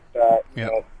are with you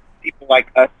know, people like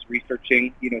us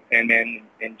researching, you know, Sandman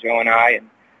and Joe and I, and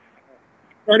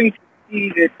starting to see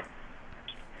that,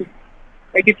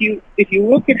 like, if you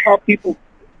look at how people,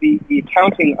 the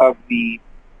accounting of the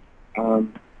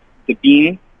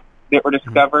beans that were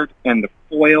discovered and the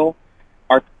foil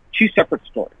are two separate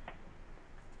stories.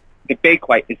 The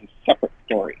Bakelite is a separate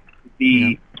story.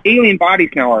 The alien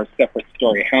bodies now are a separate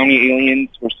story. How many aliens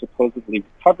were supposedly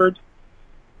recovered?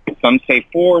 Some say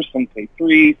 4, some say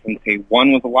 3, some say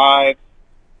 1 was alive.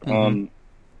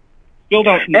 Still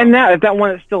don't know. And now, if that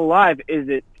one is still alive, is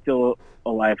it still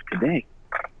alive today?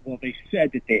 Well, they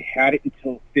said that they had it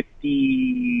until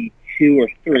 52 or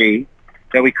 3,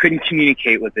 that we couldn't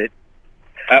communicate with it.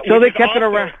 So they kept it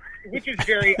around. Which is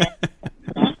very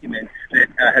documents that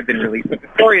have been released. But the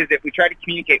story is that we tried to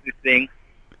communicate this thing.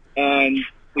 I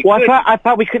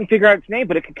thought we couldn't figure out its name,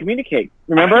 but it could communicate.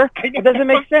 Remember? It doesn't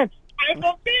make sense. I'm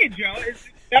okay, Joe.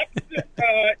 That's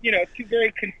you know, two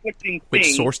very conflicting things.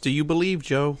 Which source do you believe,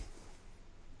 Joe?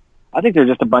 I think they're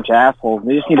just a bunch of assholes.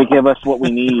 They just need to give us what we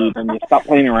need and stop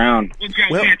playing around.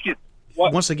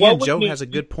 Well, once again, Joe has a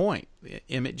good point.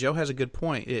 Emmett, Joe has a good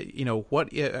point. You know,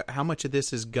 how much of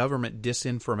this is government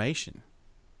disinformation?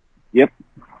 Yep.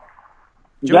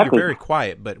 Joe, Exactly. you're very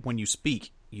quiet, but when you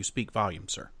speak volume,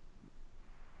 sir.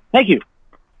 Thank you.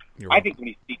 I think when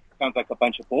he speaks, it sounds like a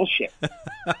bunch of bullshit.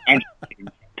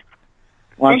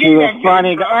 Aren't you a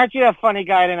funny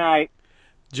guy tonight?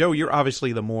 Joe, you're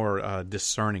obviously the more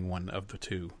discerning one of the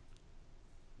two.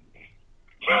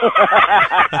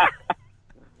 I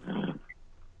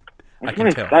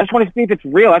just want to see if it's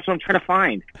real. That's what I'm trying to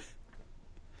find.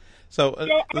 So,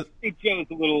 I think Joe's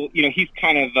a little, you know, he's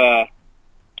kind of,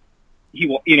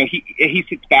 he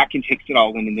sits back and takes it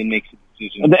all in and then makes a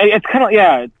decision. It's kind of,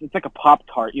 it's like a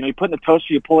Pop-Tart. You know, you put it in the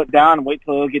toaster, you pull it down and wait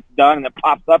till it gets done, and it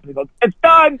pops up and it goes, it's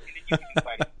done!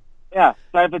 Yeah,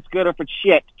 decide if it's good or if it's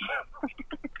shit.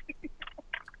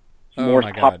 Oh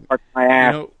my God! My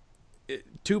ass. You know,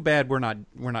 too bad we're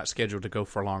not scheduled to go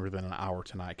for longer than an hour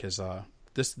tonight, because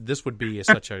this would be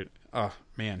such a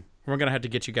man. We're gonna have to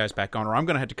get you guys back on, or I'm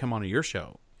gonna have to come on to your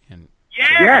show. And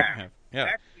yeah.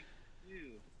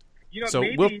 You know, so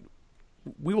maybe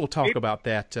we will talk about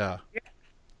that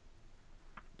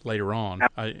later on.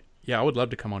 I would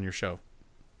love to come on your show.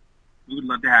 We would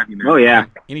love to have you, man. Oh yeah,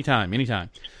 anytime.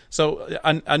 So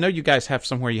I know you guys have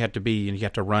somewhere you have to be and you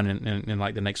have to run in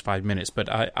like the next 5 minutes, but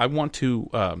I want to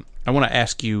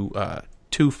ask you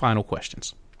 2 final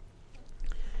questions.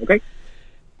 Okay.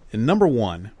 And number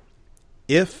 1,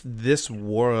 if this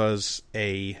was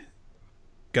a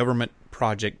government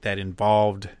project that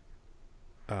involved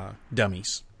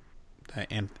dummies,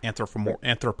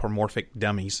 anthropomorphic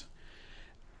dummies,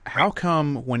 how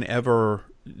come whenever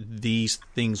these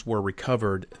things were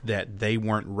recovered that they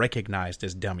weren't recognized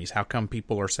as dummies? How come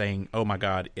people are saying, oh my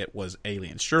God, it was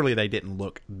aliens? Surely they didn't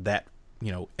look that,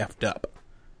 effed up.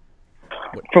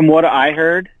 From what I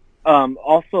heard,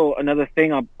 also another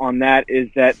thing on that is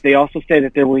that they also say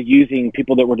that they were using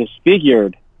people that were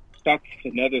disfigured That's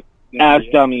another as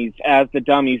dummies, as to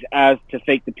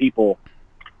fake the people.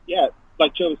 Yeah,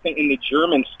 like Joe was saying, in the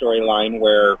German storyline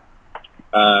where,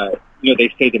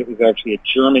 they say that it was actually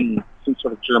some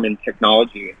sort of German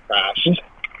technology that crashed,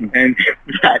 and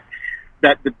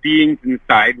that the beings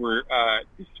inside were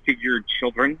disfigured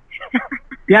children.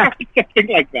 Yeah, something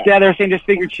like that. Yeah, they're saying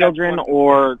disfigured children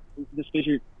or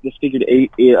disfigured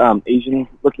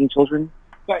Asian-looking children.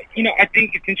 But I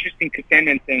think it's interesting because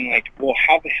Sandman's saying, like, well,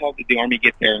 how the hell did the army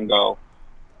get there and go,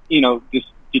 just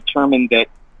determine that?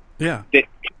 Yeah.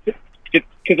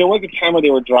 Because there was a time where they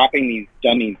were dropping these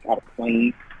dummies out of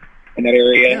planes in that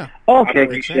area. Yeah. Oh, okay.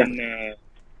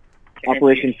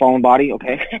 Operation Fallen Body.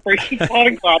 Okay. Operation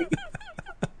Fallen Body.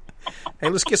 Hey,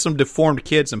 let's get some deformed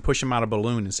kids and push them out of a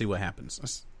balloon and see what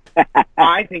happens.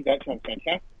 I think that sounds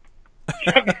fantastic.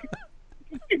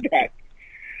 Let's do that.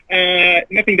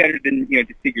 Nothing better than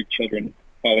disfigured children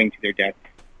falling to their death.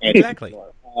 Exactly.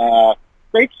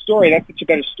 Great story. That's such a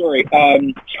better story. But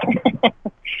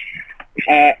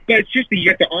it's just that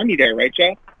you got the army there, right,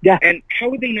 Joe? Yeah. And how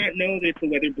would they not know that it's a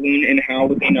weather balloon, and how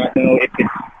would they not know if it's a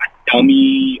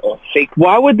dummy or fake?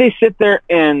 Why would they sit there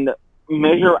and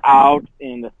measure out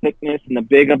in the thickness and the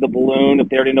big of the balloon if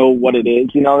they already know what it is.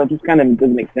 That just kind of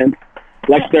doesn't make sense.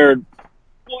 Like they're,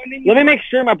 let me make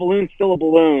sure my balloon's still a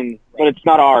balloon, but it's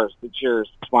not ours. It's yours.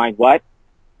 It's fine. What?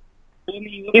 Well,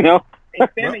 you look at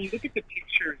the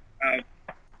pictures of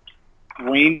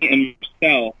Rain and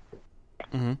Marcel,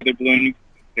 the balloon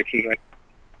pictures, right?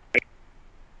 The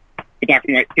black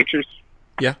and white pictures.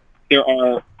 Yeah. There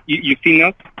are, you've seen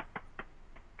those?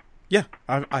 Yeah,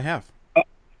 I have.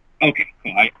 Okay,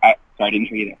 cool. I didn't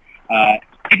hear you there.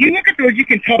 If you look at those, you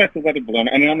can tell that's a weather balloon.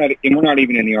 I mean, we're not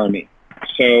even in the Army.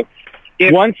 So,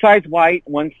 one side's white,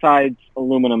 one side's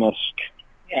aluminum-esque.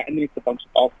 Yeah, and then it's a bunch of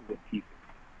also with pieces.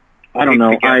 I don't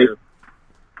know. I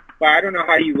don't know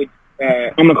how you would.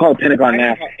 I'm gonna call it Pentagon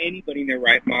now. now. How anybody in their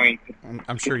right mind?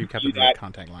 I'm sure you kept a direct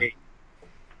contact line.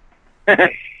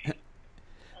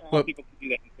 Well, people can do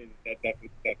that and say that.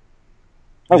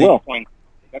 I will.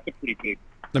 That's a pretty big.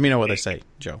 Let me know what they say,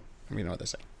 Joe. Let me know what they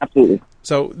say. Absolutely.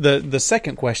 So the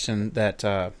second question that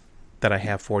I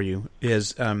have for you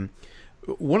is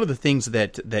one of the things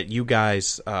that you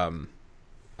guys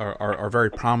are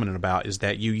very prominent about is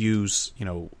that you use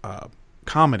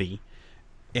comedy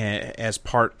as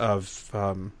part of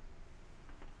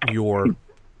your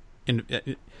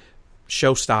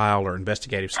show style or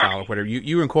investigative style or whatever.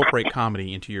 You incorporate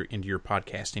comedy into your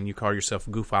podcasting. You call yourself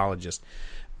a goofologist.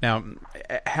 Now,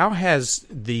 how has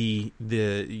the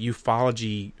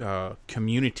ufology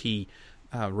community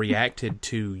reacted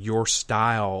to your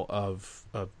style of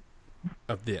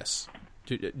this?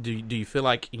 Do you feel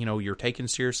like you're taken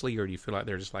seriously, or do you feel like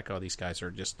they're just like, oh, these guys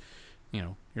are just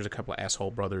here's a couple of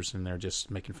asshole brothers and they're just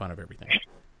making fun of everything?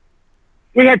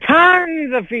 We got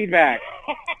tons of feedback.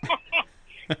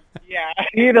 Yeah,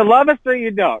 you either love us or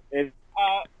you don't. No,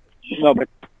 but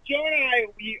Joe and I,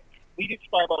 we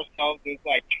describe ourselves as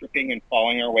like tripping and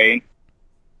falling our way.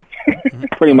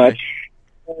 Pretty much.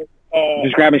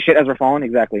 Just grabbing shit as we're falling,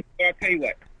 exactly. But I'll tell you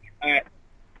what,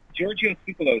 Giorgio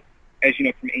Tsoukalos, as you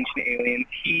know from Ancient Aliens,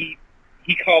 he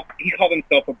called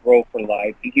himself a bro for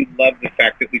life, and he loved the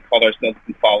fact that we called ourselves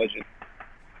ufologists.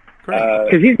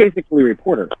 Because he's basically a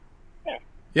reporter.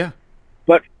 Yeah.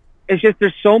 But it's just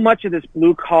there's so much of this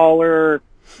blue collar,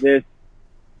 this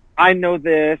I know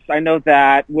this, I know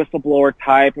that, whistleblower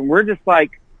type, and we're just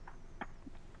like,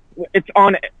 it's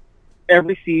on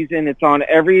every season, it's on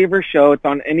every show, it's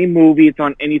on any movie, it's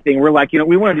on anything. We're like,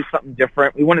 we want to do something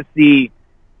different. We want to see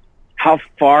how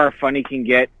far funny can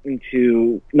get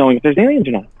into knowing if there's aliens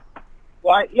or not.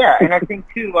 Well, yeah, and I think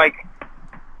too, like,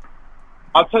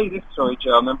 I'll tell you this story,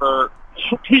 Joe. Remember,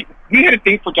 we had a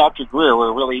thing for Dr. Greer.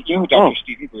 We're really, you know who Dr.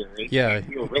 Stephen Greer is? Yeah,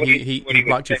 he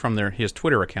blocked you from his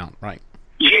Twitter account, right?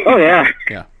 Oh yeah.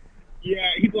 Yeah.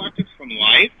 Yeah, he blocked us from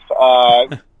life.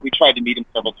 We tried to meet him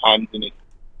several times, and it.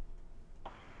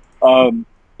 But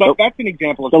that's an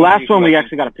example of the last one. We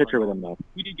actually got a picture with him, though.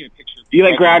 We did get a picture.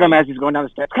 You grabbed him as he's going down the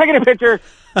steps. Can I get a picture?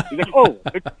 He's like, "Oh,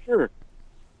 sure."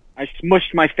 I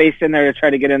smushed my face in there to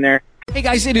try to get in there. Hey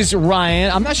guys, it is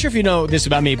Ryan. I'm not sure if you know this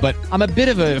about me, but I'm a bit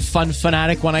of a fun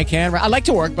fanatic when I can. I like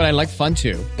to work, but I like fun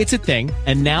too. It's a thing.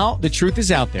 And now the truth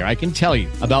is out there. I can tell you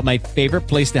about my favorite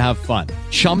place to have fun.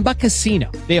 Chumba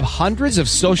Casino. They have hundreds of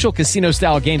social casino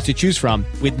style games to choose from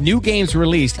with new games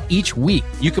released each week.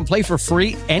 You can play for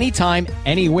free anytime,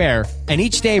 anywhere. And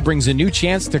each day brings a new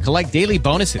chance to collect daily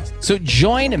bonuses. So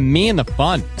join me in the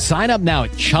fun. Sign up now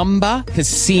at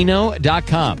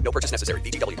ChumbaCasino.com. No purchase necessary.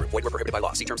 VGW. Void where prohibited by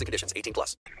law. See terms and conditions.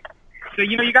 18+. So,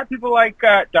 you got people like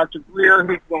Dr. Greer,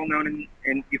 who's well known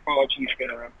in ufology. He's been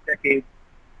around for decades.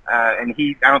 And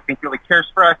I don't think, really cares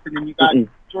for us. And then you got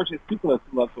Giorgio Tsoukalos,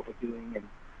 who loves what we're doing. And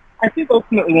I think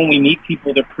ultimately when we meet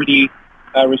people, they're pretty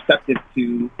receptive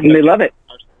to they love it.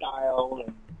 Our style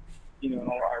and,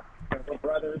 our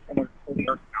brothers and we're totally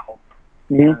ourselves.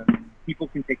 Mm-hmm. People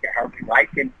can take it how they like.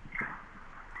 And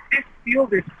this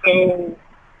field is so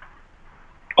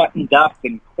buttoned up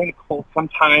and clinical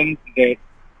sometimes that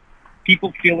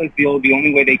people feel as though the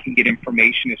only way they can get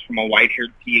information is from a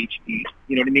white-haired PhD.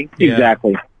 You know what I mean? Yeah.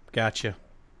 Exactly. Gotcha.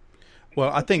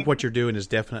 Well, I think what you're doing is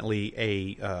definitely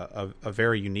a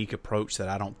very unique approach that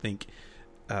I don't think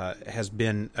has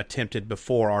been attempted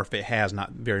before, or if it has,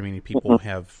 not very many people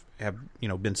have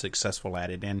been successful at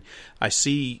it. And I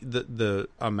see the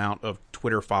amount of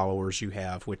Twitter followers you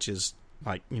have, which is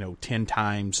like 10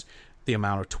 times the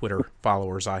amount of Twitter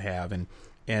followers I have, and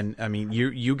I mean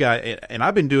you guys, and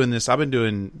I've been doing this. I've been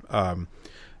doing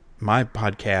my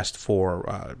podcast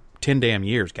for 10 damn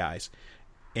years, guys,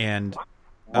 and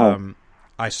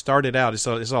I started out. It's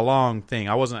a long thing.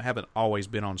 haven't always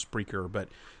been on Spreaker, but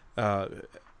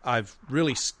I've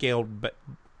really scaled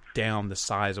down the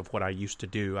size of what I used to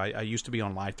do. I used to be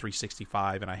on Live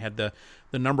 365, and I had the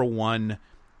number one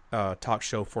talk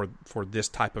show for this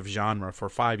type of genre for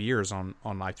 5 years on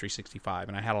Live 365,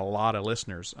 and I had a lot of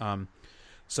listeners.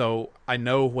 So I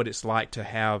know what it's like to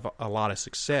have a lot of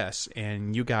success,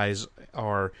 and you guys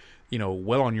are,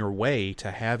 well on your way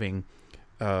to having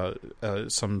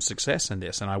some success in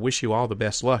this, and I wish you all the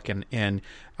best luck. And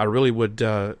I really would,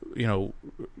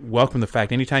 welcome the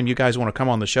fact anytime you guys want to come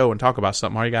on the show and talk about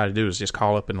something, all you got to do is just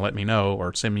call up and let me know,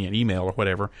 or send me an email or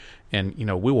whatever, and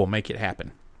we will make it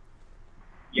happen.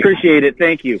 Appreciate it.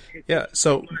 Thank you. Yeah.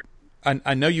 So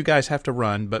I know you guys have to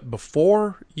run, but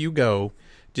before you go,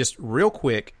 just real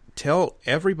quick, tell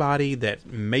everybody that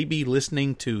may be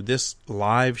listening to this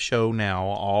live show now,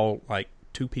 all like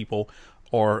 2 people,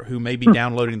 or who may be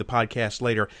downloading the podcast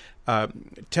later,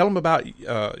 tell them about,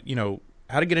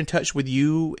 how to get in touch with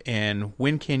you, and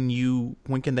when can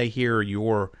they hear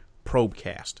your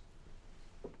Probecast?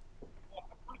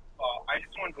 I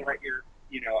just wanted to let your,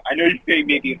 I know you say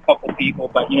maybe a couple people,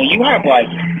 but, you have like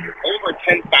over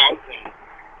 10,000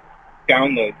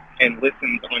 downloads and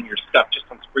listens on your stuff just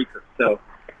on Spreaker. So,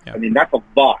 yeah. I mean, that's a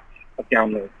lot of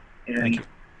downloads. And, thank you.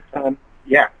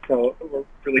 So we're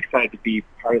really excited to be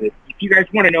part of this. If you guys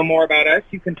want to know more about us,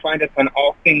 you can find us on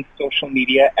all things social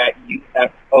media at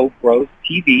UFO Bros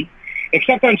TV,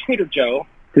 except on Twitter, Joe.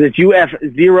 Because it's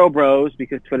UF0 Bros,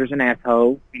 because Twitter's an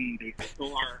asshole. And they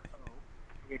still are.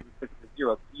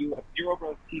 Zero. UF0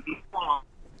 Bros TV.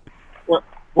 We're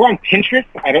on Pinterest.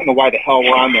 I don't know why the hell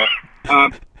we're on there.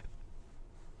 On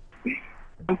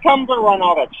Tumblr, we're on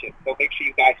all that shit. So make sure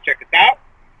you guys check us out.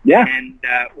 Yeah. And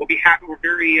we'll be happy. We're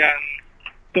very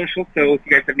social, so if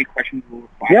you guys have any questions, we'll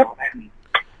reply to all that.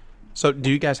 So do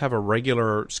you guys have a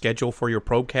regular schedule for your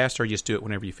Probecast, or you just do it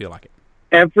whenever you feel like it?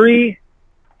 Every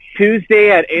Tuesday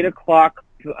at 8 o'clock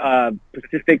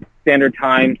Pacific Standard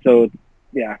Time, so,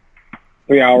 3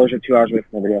 hours or 2 hours away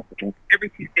from everybody else. I think. Every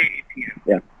Tuesday at 8 p.m.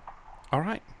 Yeah. All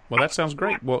right. Well, that sounds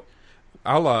great. Well,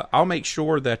 I'll make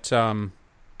sure that, I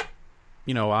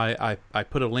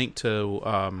put a link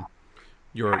to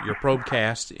your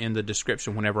Probecast in the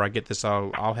description whenever I get this.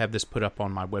 I'll have this put up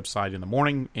on my website in the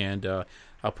morning, and I'll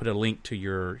put a link to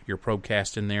your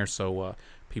Probecast in there so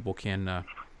people can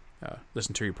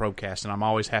listen to your Probecast. And I'm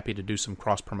always happy to do some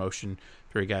cross promotion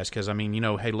for you guys, because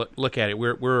hey, look at it.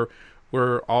 We're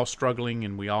all struggling,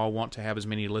 and we all want to have as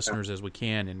many listeners as we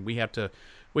can, and we have to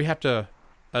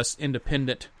us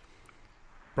independent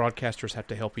broadcasters have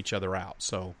to help each other out.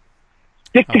 So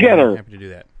stick together. I'm happy to do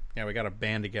that. Yeah, we got to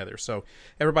band together. So,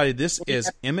 everybody, this is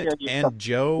Emmett and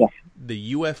Joe,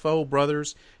 the UFO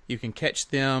brothers. You can catch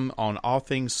them on all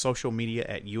things social media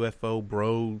at UFO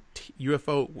Bro.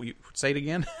 Say it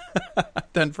again.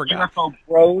 Done forgot. UFO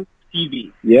Bros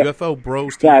TV. Yep. UFO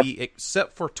Bros TV,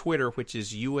 except for Twitter, which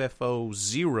is UFO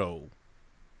Zero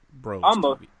Bros.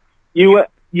 Almost. TV.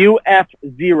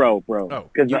 UF0 Bros. Oh,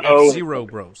 UF0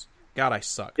 Bros. God, I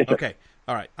suck. Yes, okay.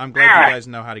 All right. I'm glad you guys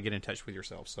know how to get in touch with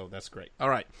yourselves, so that's great. All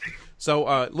right.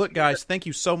 So, look, guys, thank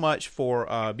you so much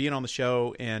for being on the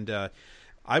show, and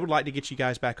I would like to get you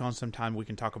guys back on sometime. We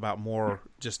can talk about more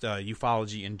just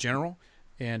ufology in general.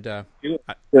 And I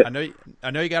know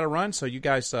you got to run, so you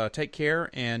guys take care,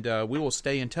 and we will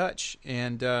stay in touch.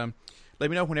 And let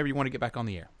me know whenever you want to get back on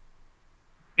the air.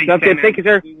 Sounds good. Thank you,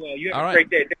 sir. You have All a right. great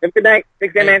day. Have a good night.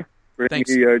 Thanks, man. Thanks.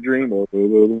 Your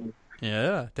dream.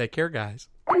 Yeah, take care, guys.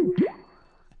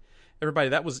 Everybody,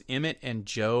 that was Emmett and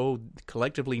Joe,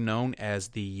 collectively known as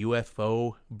the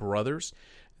UFO Brothers.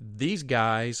 These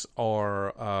guys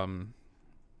are,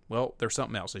 they're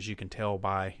something else, as you can tell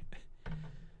by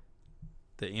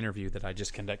the interview that I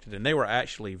just conducted. And they were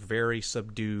actually very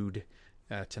subdued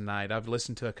tonight. I've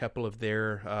listened to a couple of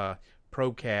their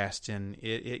Probecast, and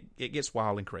it gets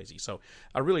wild and crazy. So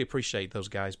I really appreciate those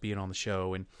guys being on the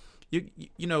show. And,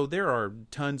 there are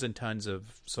tons and tons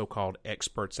of so-called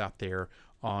experts out there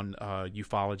on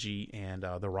ufology and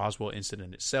the Roswell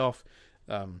incident itself.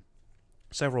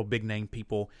 Several big-name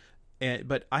people.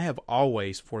 But I have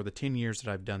always, for the 10 years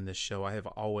that I've done this show, I have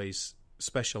always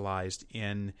specialized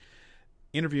in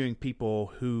interviewing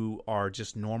people who are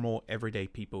just normal, everyday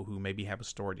people who maybe have a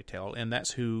story to tell. And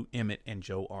that's who Emmett and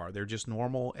Joe are. They're just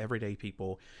normal, everyday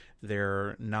people.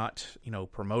 They're not,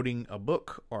 promoting a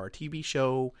book or a TV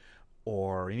show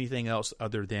or anything else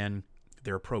other than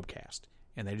their Probecast.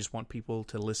 And they just want people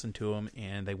to listen to them,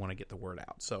 and they want to get the word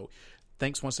out. So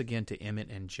thanks once again to Emmett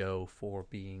and Joe for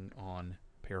being on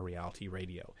Parareality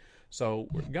Radio. So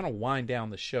we're going to wind down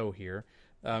the show here.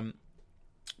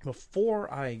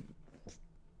 Before I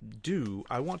do,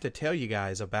 I want to tell you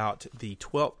guys about the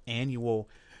 12th Annual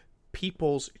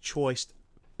People's Choice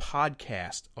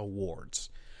Podcast Awards.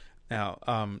 Now,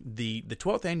 the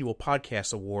 12th Annual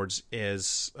Podcast Awards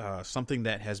is something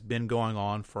that has been going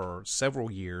on for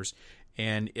several years,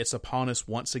 and it's upon us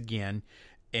once again.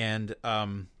 And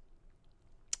I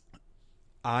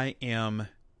am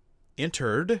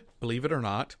entered, believe it or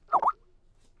not,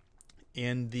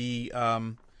 in the...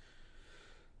 I'm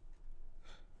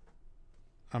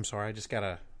sorry, I just got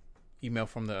a email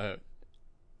from the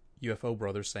UFO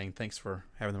brothers saying thanks for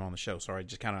having them on the show. Sorry, I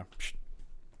just kind of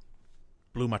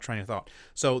blew my train of thought.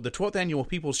 So the 12th Annual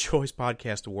People's Choice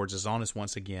Podcast Awards is on us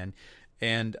once again,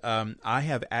 and I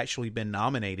have actually been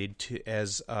nominated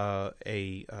as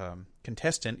a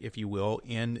contestant, if you will,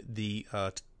 in the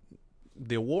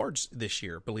awards this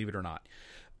year, believe it or not.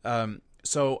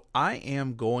 So I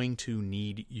am going to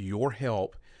need your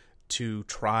help to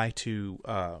try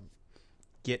to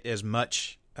get as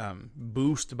much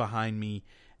boost behind me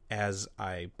as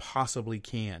I possibly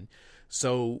can.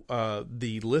 So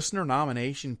the listener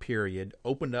nomination period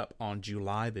opened up on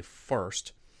July the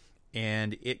 1st,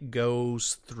 and it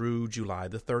goes through July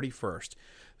the 31st.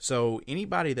 So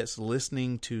anybody that's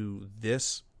listening to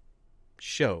this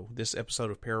show, this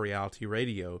episode of Parareality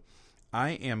Radio,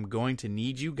 I am going to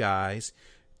need you guys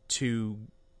to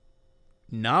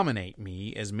nominate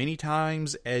me as many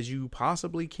times as you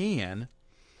possibly can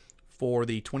for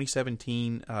the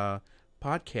 2017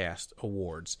 Podcast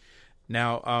Awards.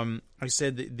 Now, like I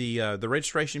said, the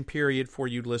registration period for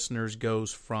you listeners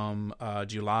goes from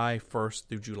July 1st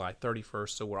through July 31st,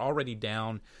 so we're already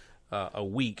down a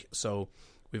week. So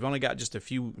we've only got just a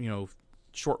few,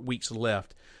 short weeks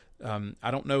left.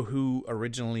 I don't know who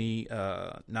originally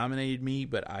nominated me,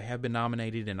 but I have been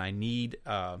nominated, and I need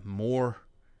more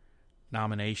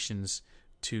nominations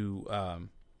to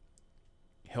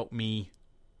help me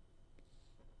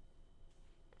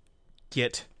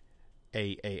get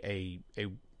a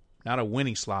not a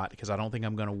winning slot, because I don't think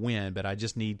I'm going to win, but I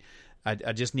just need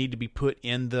to be put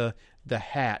in the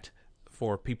hat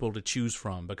for people to choose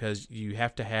from, because you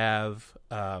have to have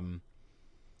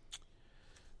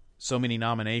so many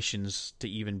nominations to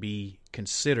even be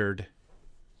considered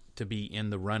to be in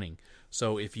the running.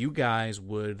 So if you guys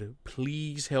would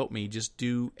please help me, just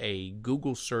do a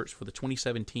Google search for the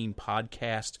 2017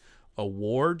 Podcast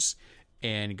Awards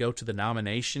and go to the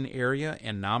nomination area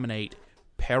and nominate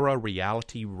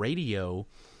Parareality Radio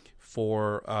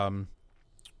for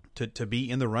to be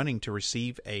in the running to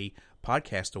receive a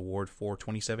podcast award for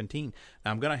 2017.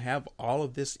 Now, I'm going to have all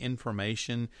of this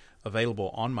information available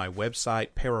on my website,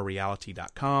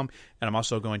 parareality.com, and I'm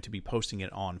also going to be posting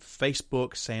it on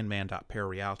Facebook,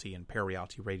 sandman.parareality, and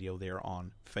Parareality Radio there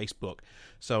on Facebook.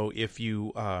 So if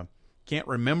you can't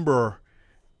remember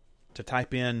to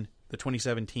type in the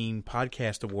 2017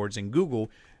 Podcast Awards in Google,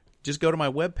 just go to my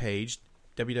webpage,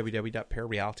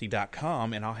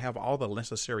 www.parareality.com, and I'll have all the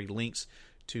necessary links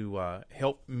to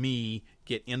help me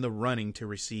get in the running to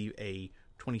receive a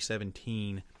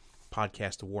 2017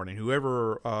 Podcast Award. And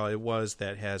whoever it was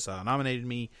that has nominated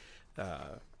me,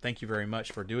 thank you very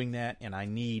much for doing that. And I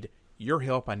need your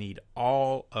help. I need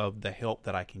all of the help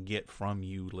that I can get from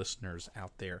you listeners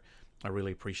out there. I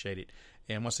really appreciate it.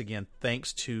 And once again,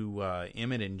 thanks to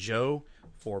Emmett and Joe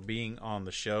for being on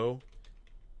the show.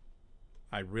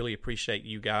 I really appreciate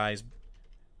you guys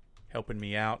helping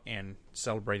me out and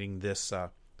celebrating this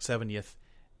 70th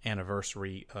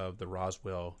anniversary of the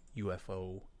Roswell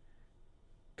UFO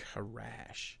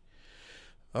crash.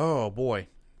 Oh, boy.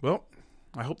 Well,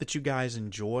 I hope that you guys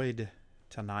enjoyed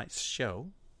tonight's show.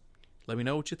 Let me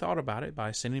know what you thought about it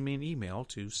by sending me an email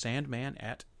to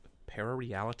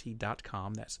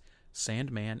sandman@parareality.com. That's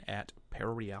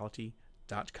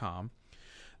sandman@parareality.com.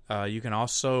 You can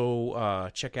also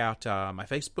check out my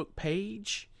Facebook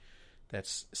page.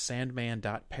 That's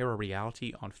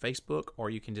sandman.parareality on Facebook, or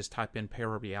you can just type in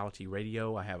Parareality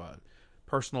Radio. I have a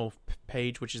personal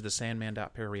page, which is the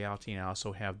sandman.parareality, and I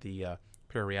also have the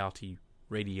Parareality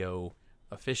Radio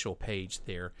official page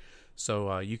there.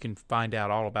 So you can find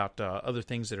out all about other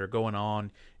things that are going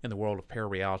on in the world of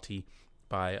Parareality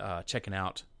by checking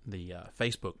out the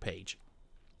Facebook page.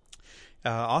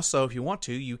 Also, if you want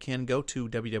to, you can go to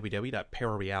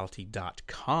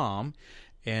www.parareality.com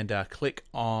and click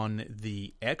on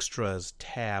the Extras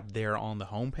tab there on the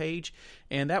home page,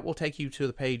 and that will take you to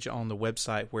the page on the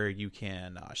website where you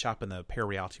can shop in the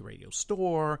Parareality Radio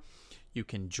store. You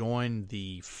can join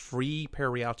the free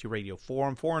Parareality Radio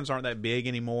forum. Forums aren't that big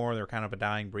anymore. They're kind of a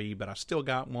dying breed, but I still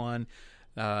got one.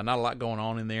 Not a lot going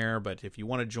on in there, but if you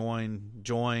want to join,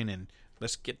 and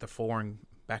let's get the forum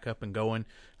back up and going.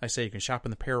 Like I say, you can shop in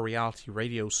the Parareality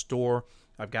Radio store.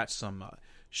 I've got some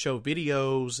show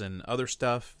videos and other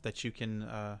stuff that you can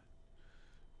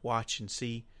watch and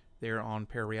see there on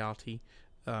Parareality.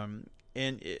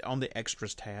 and on the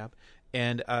extras tab,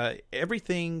 and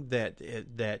everything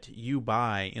that you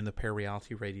buy in the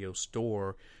Parareality Radio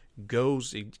store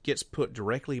gets put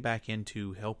directly back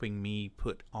into helping me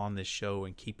put on this show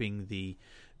and keeping the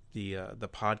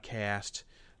podcast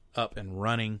up and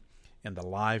running and the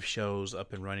live shows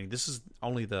up and running. This is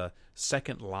only the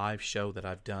second live show that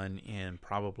I've done in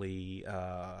probably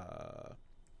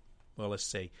let's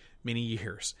say many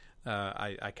years.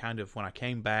 I kind of, when I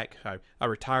came back, I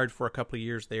retired for a couple of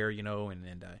years there,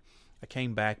 and I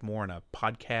came back more in a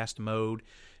podcast mode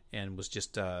and was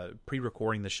just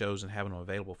pre-recording the shows and having them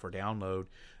available for download.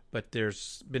 But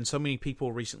there's been so many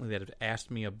people recently that have asked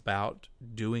me about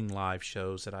doing live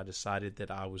shows that I decided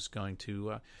that I was going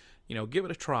to, give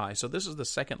it a try. So this is the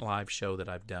second live show that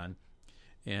I've done.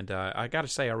 And I got to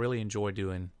say, I really enjoy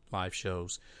doing live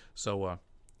shows. So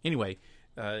anyway,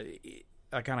 I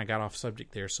kind of got off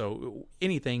subject there. So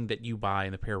anything that you buy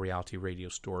in the Parareality Radio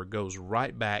store goes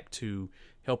right back to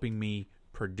helping me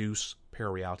produce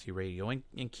Parareality Radio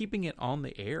and keeping it on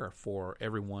the air for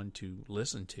everyone to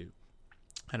listen to.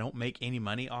 I don't make any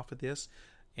money off of this,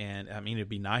 and I mean, it'd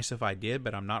be nice if I did,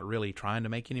 but I'm not really trying to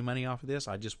make any money off of this.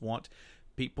 I just want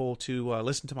people to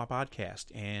listen to my podcast,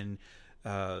 and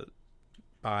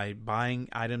by buying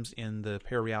items in the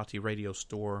Parareality Radio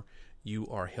store, you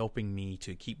are helping me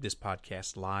to keep this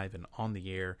podcast live and on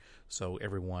the air so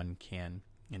everyone can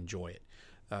enjoy it.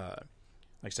 Like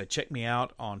I said, check me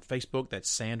out on Facebook. That's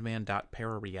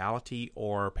sandman.parareality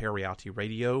or Parareality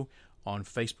Radio on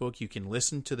Facebook. You can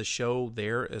listen to the show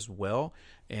there as well,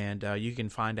 and you can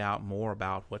find out more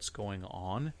about what's going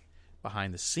on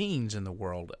behind the scenes in the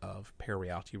world of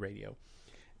Parareality Radio.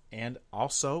 And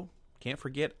also, can't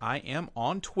forget, I am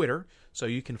on Twitter, so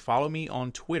you can follow me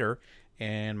on Twitter,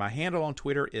 and my handle on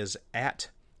Twitter is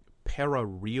at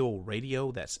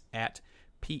ParaRealRadio. That's at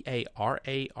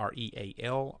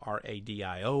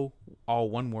ParaRealRadio, all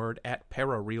one word, at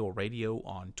ParaRealRadio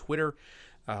on Twitter.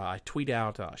 I tweet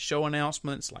out show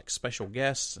announcements like special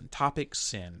guests and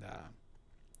topics and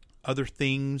other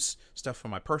things, stuff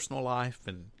from my personal life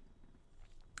and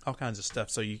all kinds of stuff.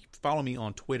 So you can follow me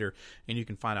on Twitter and you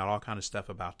can find out all kinds of stuff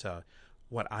about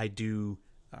what I do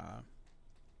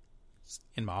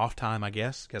in my off time, I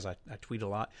guess, because I tweet a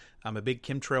lot. I'm a big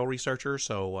chemtrail researcher,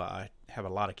 so I have a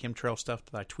lot of chemtrail stuff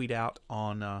that I tweet out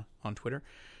on Twitter.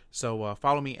 So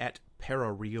follow me at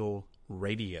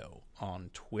ParaRealRadio on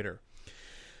Twitter.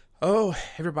 Oh,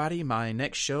 everybody, my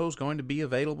next show is going to be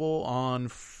available on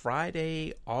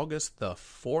Friday, August the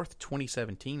 4th,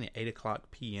 2017 at 8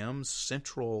 o'clock p.m.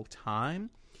 Central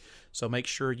Time. So make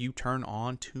sure you tune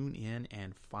in,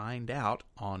 and find out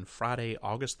on Friday,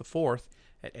 August the 4th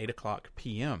at 8 o'clock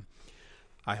p.m.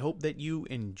 I hope that you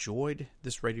enjoyed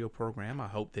this radio program. I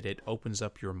hope that it opens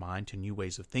up your mind to new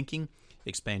ways of thinking,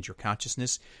 expands your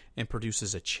consciousness, and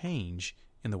produces a change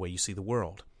in the way you see the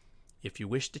world. If you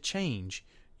wish to change,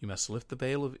 you must lift the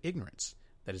veil of ignorance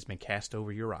that has been cast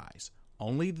over your eyes.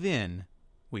 Only then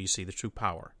will you see the true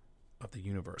power of the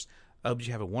universe. I hope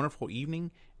you have a wonderful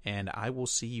evening, and I will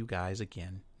see you guys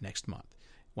again next month.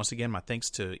 Once again, my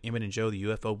thanks to Emmett and Joe, the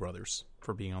UFO brothers,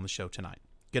 for being on the show tonight.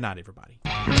 Good night, everybody.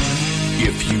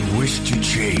 If you wish to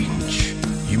change,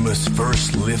 you must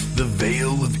first lift the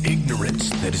veil of ignorance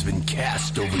that has been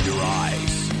cast over your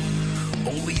eyes.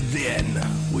 Only then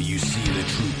will you see the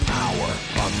true power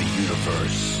of the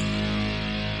universe.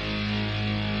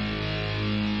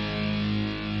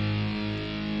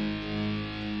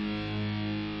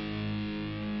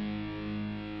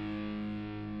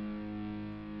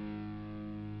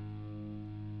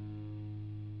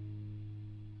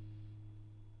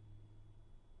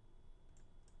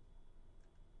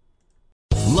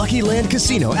 Lucky Land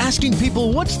Casino, asking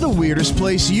people, what's the weirdest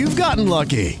place you've gotten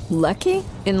lucky? Lucky?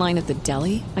 In line at the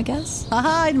deli, I guess?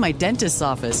 Aha, in my dentist's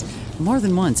office. More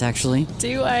than once, actually.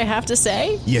 Do I have to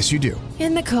say? Yes, you do.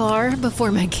 In the car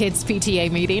before my kids'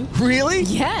 PTA meeting. Really?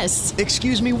 Yes.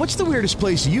 Excuse me, what's the weirdest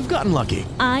place you've gotten lucky?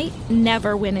 I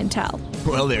never win and tell.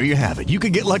 Well, there you have it. You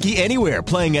can get lucky anywhere,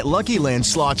 playing at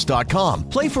LuckyLandSlots.com.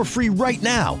 Play for free right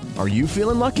now. Are you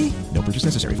feeling lucky? No purchase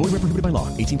necessary. Void where prohibited by law.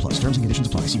 18+. Terms and conditions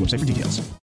apply. See website for details.